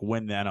actually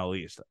win the NL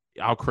East.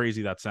 How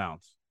crazy that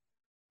sounds.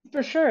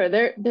 For sure.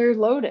 They're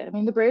loaded. I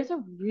mean, the Braves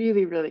are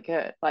really, really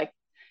good.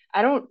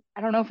 I don't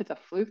know if it's a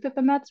fluke that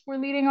the Mets were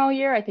leading all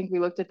year. I think we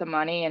looked at the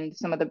money and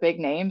some of the big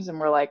names and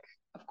we're like,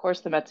 of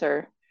course the Mets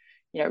are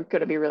going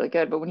to be really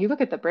good. But when you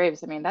look at the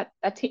Braves, I mean, that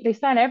team, they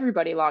sign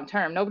everybody long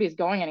term. Nobody's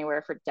going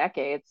anywhere for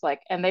decades.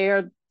 And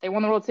they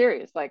won the World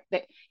Series.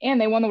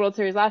 They won the World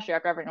Series last year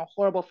after having a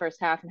horrible first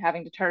half and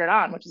having to turn it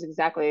on, which is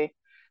exactly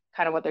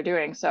kind of what they're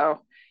doing.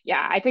 So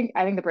yeah, I think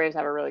the Braves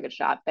have a really good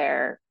shot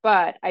there.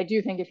 But I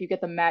do think if you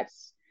get the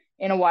Mets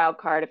in a wild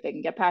card, if they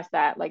can get past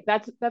that,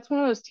 that's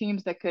one of those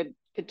teams that could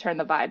turn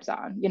the vibes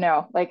on.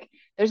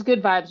 There's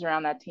good vibes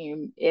around that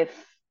team if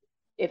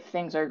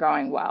things are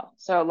going well.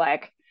 So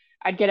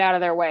I'd get out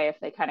of their way if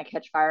they kind of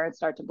catch fire and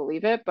start to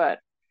believe it. But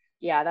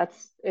yeah,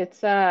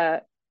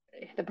 the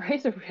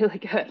Braves are really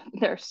good.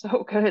 They're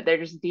so good. They're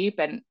just deep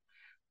and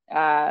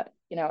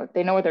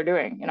they know what they're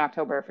doing in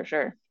October for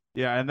sure.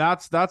 Yeah, and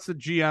that's the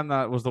GM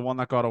that was the one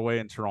that got away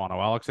in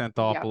Toronto. Alex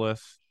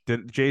Anthopoulos.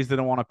 Jays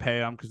didn't want to pay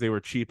him because they were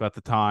cheap at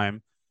the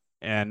time.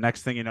 And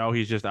next thing you know,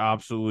 he's just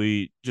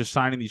absolutely just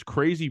signing these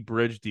crazy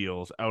bridge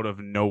deals out of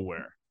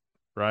nowhere.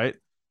 Right?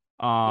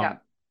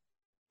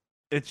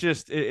 It's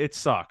just it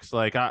sucks.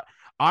 I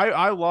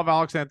love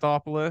Alex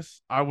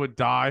Anthopoulos. I would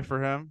die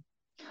for him.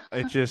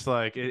 It's just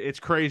it's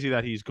crazy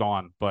that he's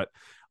gone. But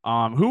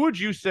who would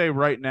you say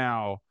right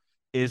now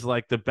is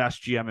the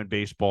best GM in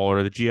baseball,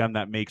 or the GM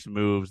that makes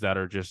moves that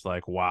are just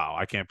wow,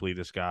 I can't believe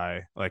this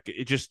guy.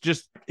 It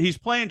just he's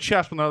playing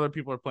chess when other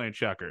people are playing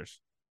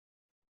checkers.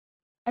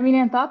 I mean,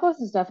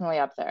 Anthopoulos is definitely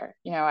up there.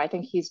 I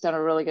think he's done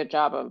a really good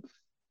job of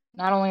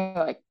not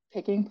only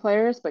picking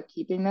players, but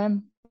keeping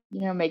them,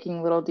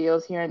 making little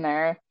deals here and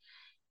there.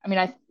 I mean,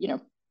 I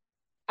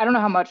don't know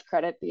how much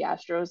credit the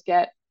Astros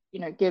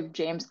give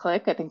James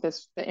Click. I think the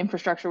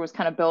infrastructure was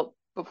kind of built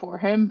before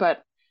him, but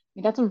I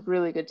mean, that's a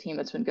really good team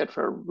that's been good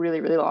for a really,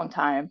 really long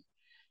time.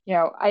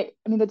 I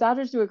mean, the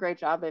Dodgers do a great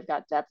job. They've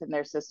got depth in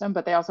their system,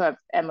 but they also have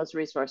endless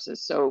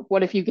resources. So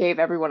what if you gave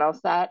everyone else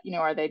that?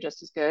 Are they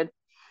just as good?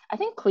 I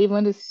think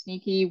Cleveland is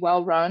sneaky,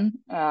 well run.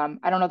 I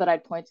don't know that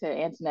I'd point to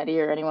Antonetti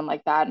or anyone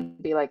like that and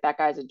be like, that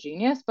guy's a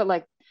genius,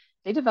 but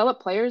they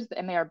develop players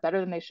and they are better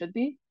than they should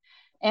be.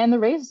 And the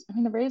Rays,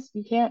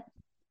 you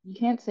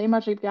can't say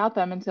much about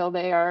them until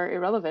they are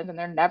irrelevant, and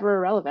they're never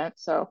irrelevant.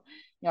 So,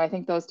 I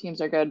think those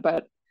teams are good.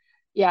 But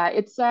yeah,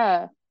 it's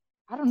I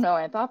don't know.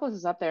 Anthopoulos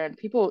is up there, and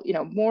people,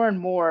 more and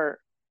more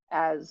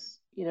as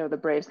the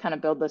Braves kind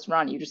of build this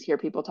run, you just hear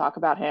people talk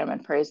about him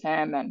and praise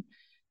him, and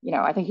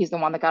I think he's the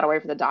one that got away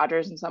for the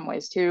Dodgers in some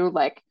ways too.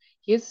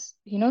 He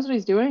knows what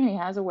he's doing. He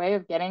has a way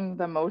of getting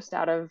the most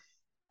out of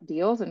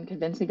deals and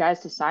convincing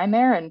guys to sign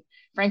there, and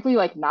frankly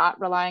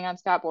not relying on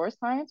Scott Boras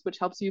clients, which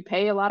helps you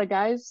pay a lot of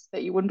guys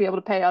that you wouldn't be able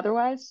to pay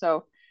otherwise.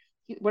 So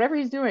whatever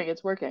he's doing,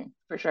 it's working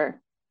for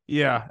sure.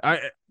 Yeah,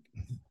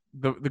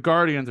 the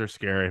Guardians are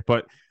scary,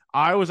 but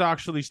I was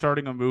actually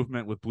starting a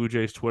movement with Blue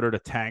Jays Twitter to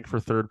tank for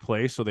third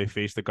place so they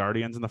face the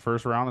Guardians in the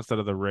first round instead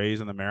of the Rays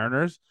and the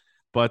Mariners.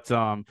 But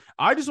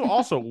I just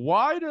also,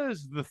 why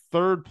does the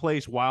third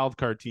place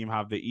wildcard team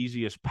have the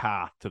easiest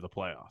path to the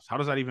playoffs? How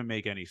does that even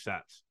make any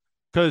sense?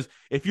 Because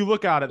if you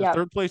look at it, the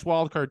third place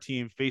wildcard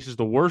team faces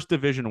the worst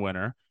division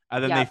winner,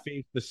 and then they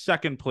face the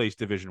second place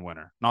division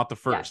winner, not the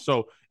first. Yes.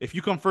 So if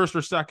you come first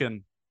or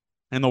second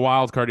in the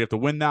wildcard, you have to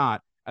win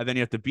that, and then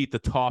you have to beat the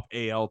top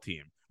AL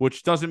team,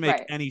 which doesn't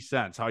make any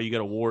sense how you get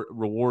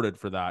rewarded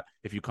for that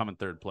if you come in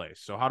third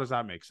place. So how does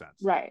that make sense?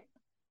 Right.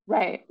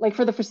 Like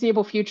for the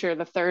foreseeable future,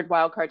 the third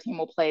wildcard team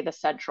will play the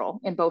Central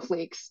in both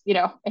leagues, you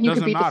know, and you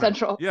can beat the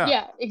Central.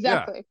 Yeah,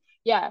 exactly.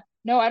 Yeah.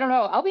 No, I don't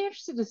know. I'll be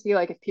interested to see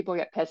like if people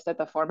get pissed at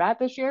the format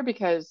this year,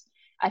 because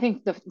I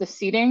think the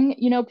seeding,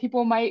 you know,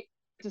 people might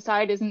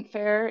decide isn't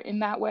fair in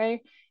that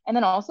way. And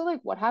then also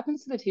like what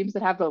happens to the teams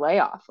that have the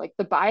layoff? Like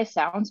the bye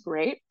sounds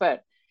great,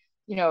 but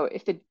you know,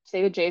 if the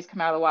Jays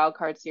come out of the wild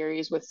card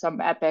series with some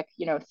epic,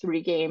 you know,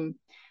 3-game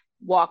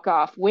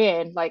walk-off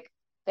win, like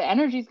the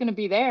energy is going to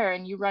be there,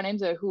 and you run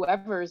into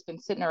whoever's been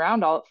sitting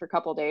around all for a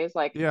couple of days.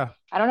 Like,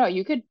 I don't know,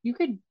 you could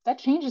that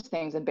changes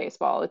things in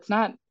baseball.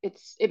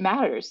 It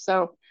matters.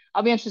 So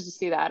I'll be interested to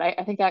see that.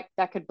 I think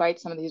that could bite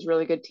some of these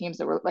really good teams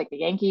that were like the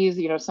Yankees,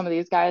 you know, some of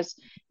these guys,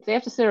 if they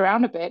have to sit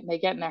around a bit and they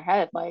get in their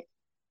head, like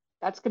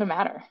that's going to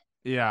matter.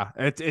 Yeah,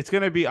 it's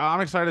going to be,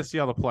 I'm excited to see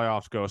how the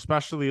playoffs go,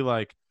 especially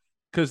like,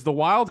 because the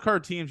wild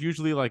card teams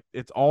usually like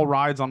it's all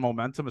rides on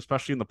momentum,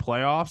 especially in the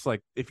playoffs.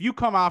 Like if you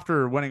come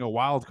after winning a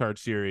wild card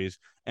series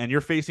and you're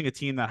facing a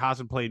team that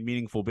hasn't played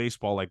meaningful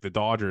baseball, like the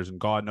Dodgers and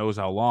God knows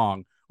how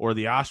long, or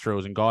the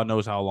Astros and God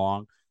knows how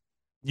long,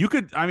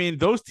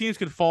 those teams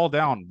could fall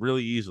down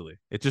really easily.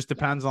 It just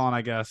depends on,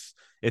 I guess,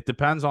 it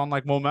depends on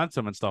like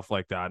momentum and stuff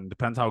like that. And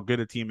depends how good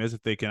a team is,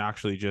 if they can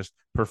actually just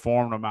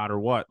perform no matter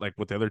what, like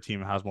what the other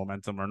team has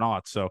momentum or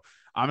not. So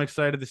I'm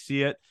excited to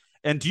see it.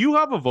 And do you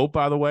have a vote,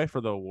 by the way,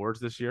 for the awards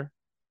this year?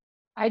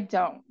 I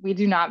don't. We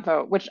do not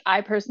vote, which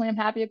I personally am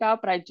happy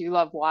about, but I do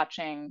love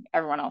watching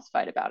everyone else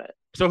fight about it.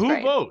 So who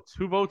votes?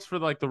 Who votes for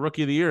like the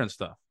rookie of the year and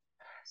stuff?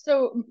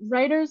 So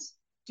writers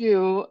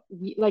do,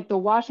 like the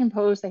Washington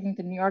Post, I think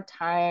the New York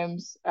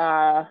Times,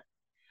 a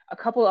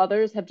couple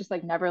others have just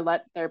like never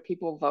let their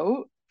people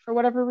vote for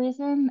whatever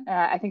reason.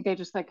 I think they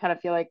just like kind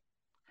of feel like,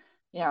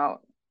 you know,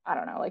 I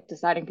don't know, like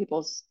deciding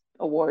people's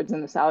awards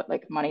and the South,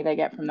 like money they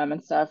get from them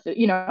and stuff,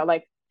 you know,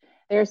 like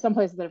there are some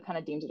places that have kind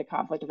of deemed it a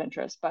conflict of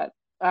interest, but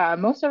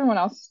most everyone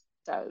else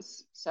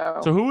does. So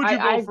who would you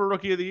vote for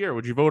rookie of the year?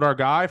 Would you vote our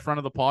guy, friend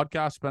of the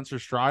podcast, Spencer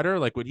Strider?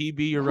 Like, would he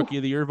be your rookie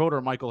of the year vote,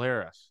 or Michael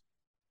Harris?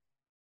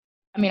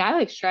 I mean, I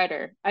like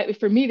Strider.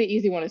 For me, the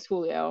easy one is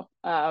Julio.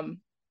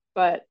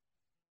 But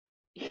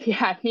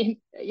yeah,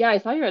 I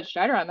saw you had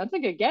Strider on. That's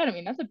like, again, I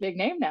mean, that's a big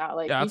name now.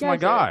 Like, that's my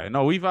guy.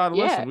 No, we've had,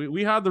 listen,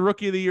 we had the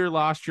rookie of the year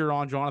last year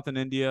on Jonathan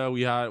India.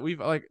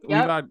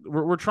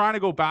 We're trying to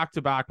go back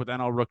to back with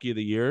NL rookie of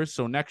the years.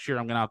 So next year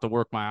I'm going to have to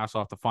work my ass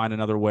off to find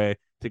another way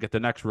to get the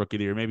next rookie of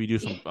the year. Maybe do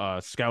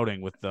some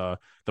scouting with the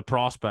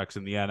prospects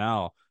in the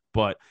NL.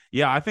 But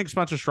yeah, I think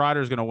Spencer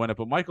Strider is going to win it.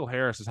 But Michael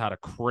Harris has had a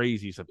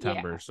crazy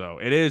September. So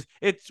it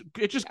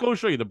just goes to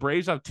show you the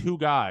Braves have two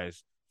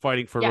guys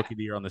fighting for rookie of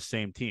the year on the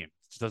same team.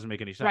 It doesn't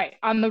make any sense. Right.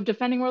 On the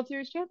defending World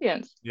Series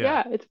champions.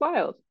 Yeah, it's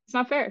wild. It's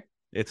not fair.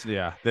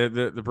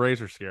 The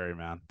Braves are scary,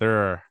 man.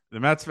 They're the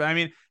Mets. I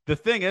mean, the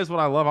thing is, what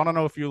I love, I don't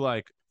know if you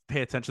like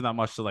pay attention that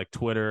much to like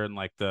Twitter and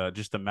like the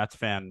Mets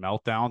fan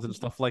meltdowns and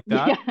stuff like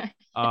that.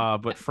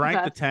 But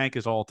Frank the Tank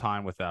is all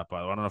time with that,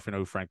 by the way. I don't know if you know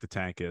who Frank the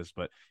Tank is,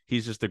 but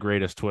he's just the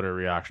greatest Twitter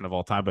reaction of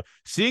all time. But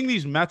seeing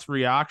these Mets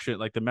reaction,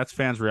 like the Mets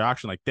fans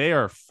reaction, like they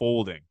are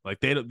folding.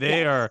 Like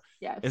they are.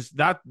 Yes. Is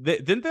that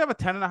didn't they have a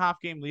 10.5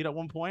 game lead at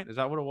one point? Is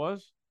that what it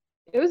was?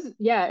 It was,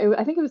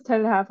 I think it was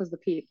 10.5 was the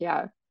peak.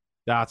 Yeah.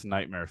 That's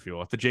nightmare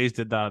fuel. If the Jays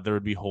did that, there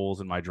would be holes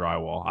in my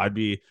drywall. I'd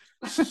be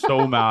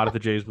so mad if the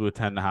Jays blew a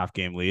 10.5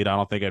 game lead. I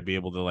don't think I'd be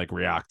able to like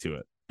react to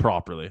it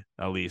properly,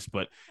 at least.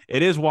 But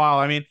it is wild.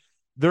 I mean,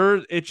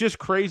 it's just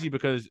crazy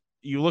because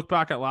you look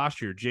back at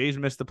last year, Jays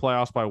missed the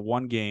playoffs by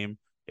 1 game.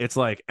 It's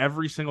like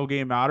every single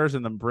game matters,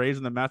 and the Braves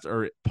and the Mets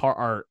are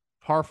par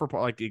for par,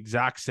 like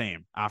exact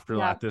same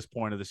after at this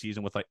point of the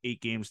season with like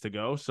 8 games to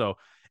go. So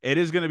it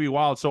is going to be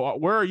wild. So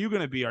where are you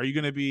going to be?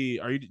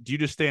 Do you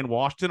just stay in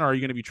Washington, or are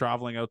you going to be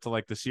traveling out to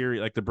like the series,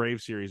 like the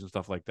Brave series and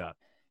stuff like that?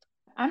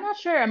 I'm not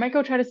sure. I might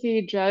go try to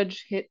see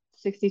Judge hit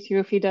 62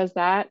 if he does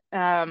that.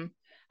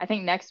 I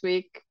think next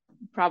week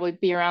probably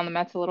be around the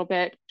Mets a little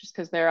bit just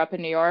because they're up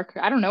in New York.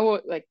 I don't know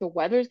what, like the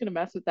weather is going to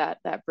mess with that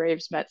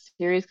Braves Mets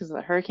series because of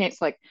the hurricanes.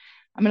 Like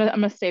I'm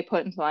gonna stay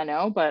put until I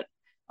know, but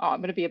I'm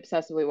going to be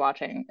obsessively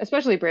watching,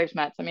 especially Braves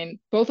Mets. I mean,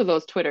 both of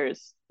those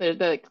Twitters, they're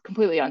like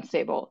completely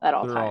unstable at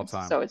all times.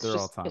 So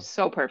it's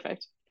so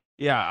perfect.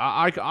 Yeah,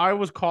 I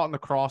was caught in the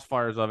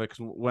crossfires of it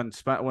because when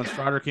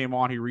Strider came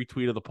on, he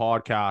retweeted the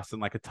podcast,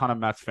 and like a ton of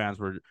Mets fans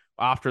were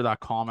after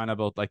that comment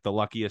about like the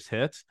luckiest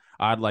hits.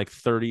 I had like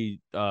 30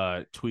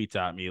 tweets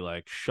at me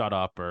like "shut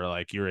up" or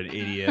like "you're an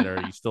idiot"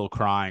 or "you still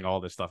crying,"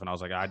 all this stuff, and I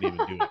was like, I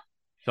didn't even do it.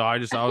 So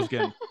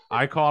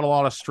I caught a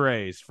lot of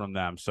strays from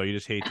them. So you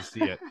just hate to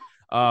see it.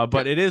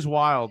 But it is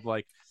wild.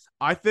 Like,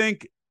 I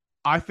think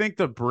I think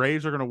the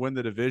Braves are going to win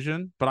the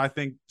division, but I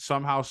think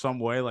somehow, some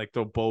way, like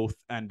they'll both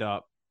end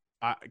up.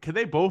 Could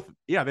they both?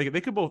 Yeah,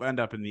 they could both end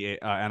up in the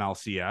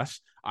NLCS.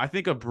 I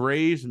think a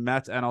Braves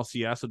Mets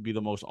NLCS would be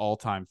the most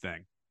all-time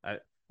thing.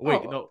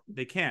 No,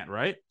 they can't,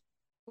 right?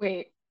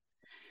 Wait.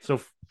 So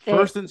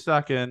first and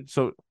second.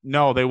 So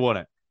no, they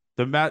wouldn't.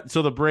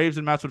 So the Braves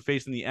and Mets would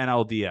face in the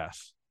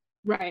NLDS.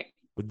 Right.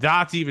 But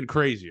that's even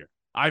crazier.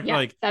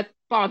 That's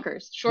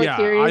bonkers. Short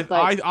series.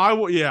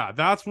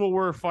 That's what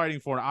we're fighting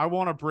for. I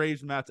want a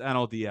Braves Mets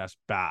NLDS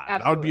bad.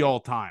 Absolutely. That would be all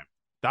time.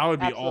 That would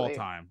be all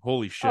time.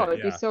 Holy shit. Oh,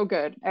 it'd be so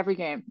good. Every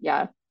game.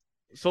 Yeah.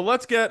 So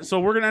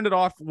we're gonna end it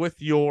off with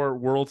your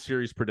World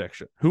Series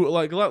prediction.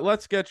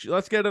 Let's get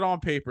it on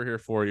paper here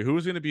for you.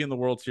 Who's gonna be in the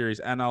World Series,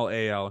 NL,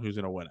 AL, and who's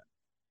gonna win it?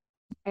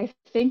 I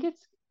think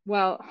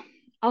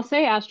I'll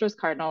say Astros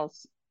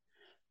Cardinals.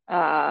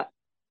 I'm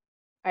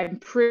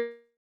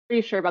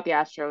pretty sure about the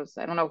Astros.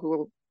 I don't know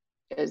who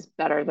is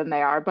better than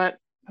they are, but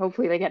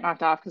hopefully they get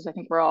knocked off because I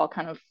think we're all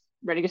kind of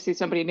ready to see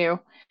somebody new.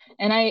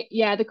 And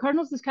the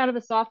Cardinals is kind of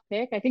a soft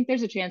pick. I think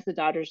there's a chance the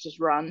Dodgers just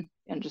run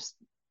and just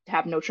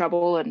have no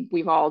trouble, and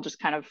we've all just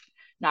kind of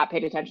not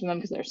paid attention to them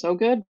because they're so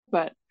good.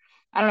 But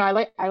I don't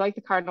know. I like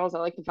the Cardinals. I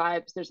like the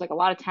vibes. There's like a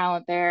lot of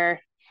talent there.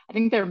 I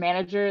think their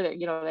manager, they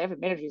have a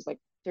manager who's like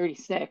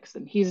 36,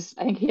 and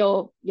I think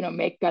he'll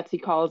make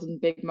gutsy calls in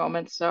big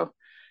moments. So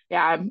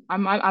yeah,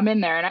 I'm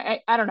in there, and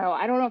I don't know.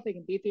 I don't know if they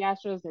can beat the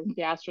Astros. I think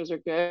the Astros are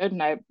good,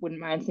 and I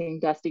wouldn't mind seeing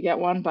Dusty get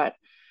one, but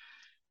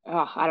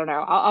I don't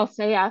know. I'll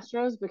say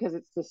Astros because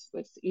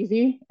it's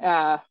easy,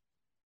 but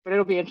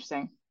it'll be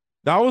interesting.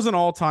 That was an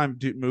all-time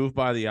move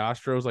by the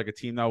Astros, like a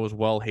team that was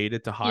well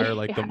hated to hire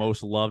the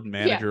most loved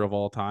manager of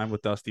all time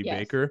with Dusty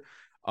Baker.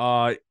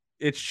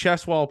 It's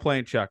chess while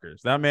playing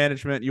checkers. That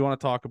management, you want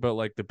to talk about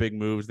like the big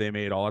moves they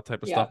made, all that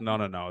type of stuff.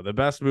 No. The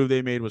best move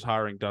they made was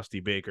hiring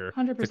Dusty Baker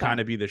 100%. To kind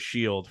of be the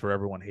shield for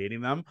everyone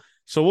hating them.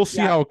 So we'll see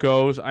how it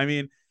goes. I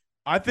mean,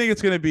 I think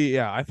it's going to be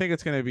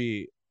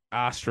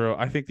Astro.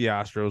 I think the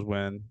Astros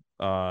win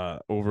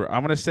over.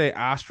 I'm going to say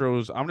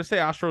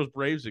Astros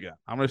Braves again.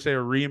 I'm going to say a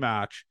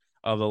rematch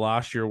of the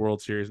last year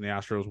World Series and the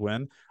Astros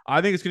win.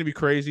 I think it's going to be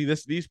crazy.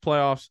 These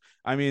playoffs,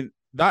 I mean,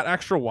 that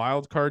extra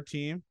wild card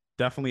team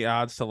definitely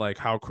adds to like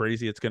how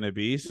crazy it's going to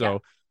be.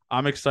 So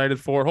I'm excited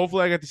for it.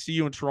 Hopefully I get to see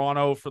you in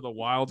Toronto for the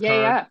wild card.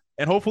 Yeah.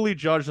 And hopefully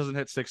Judge doesn't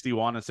hit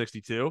 61 and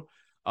 62.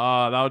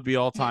 That would be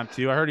all time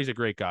too. I heard he's a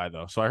great guy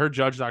though. So I heard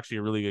Judge is actually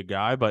a really good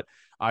guy, but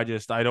I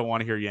don't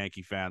want to hear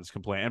Yankee fans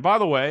complain. And by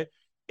the way,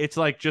 it's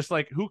just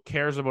who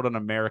cares about an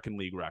American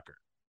League record?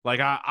 Like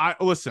I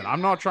listen,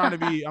 I'm not trying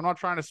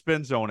to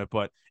spin zone it,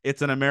 but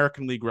it's an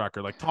American League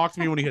record. Like talk to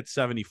me when he hits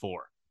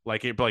 74,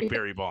 like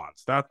Barry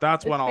Bonds.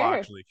 That's when I'll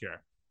actually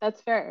care. That's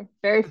fair.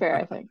 Very fair,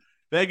 I think.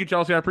 Thank you,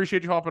 Chelsea. I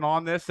appreciate you hopping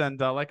on this. And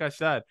like I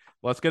said,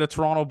 let's get a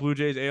Toronto Blue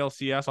Jays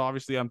ALCS.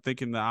 Obviously, I'm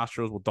thinking the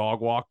Astros will dog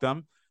walk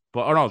them.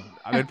 But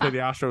I didn't play the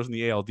Astros in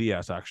the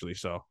ALDS actually.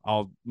 So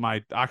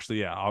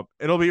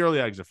it'll be early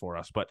exit for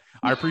us. But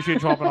I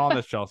appreciate you hopping on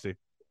this, Chelsea.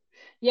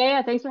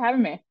 Yeah. Thanks for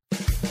having me.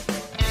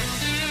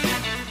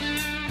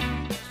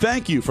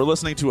 Thank you for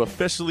listening to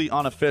Officially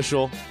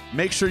Unofficial.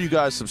 Make sure you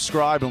guys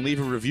subscribe and leave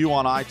a review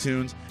on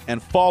iTunes,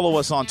 and follow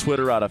us on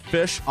Twitter at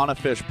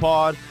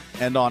 @OnAFishPod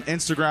and on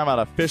Instagram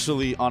at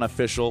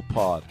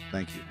OfficiallyUnofficialPod.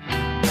 Thank you.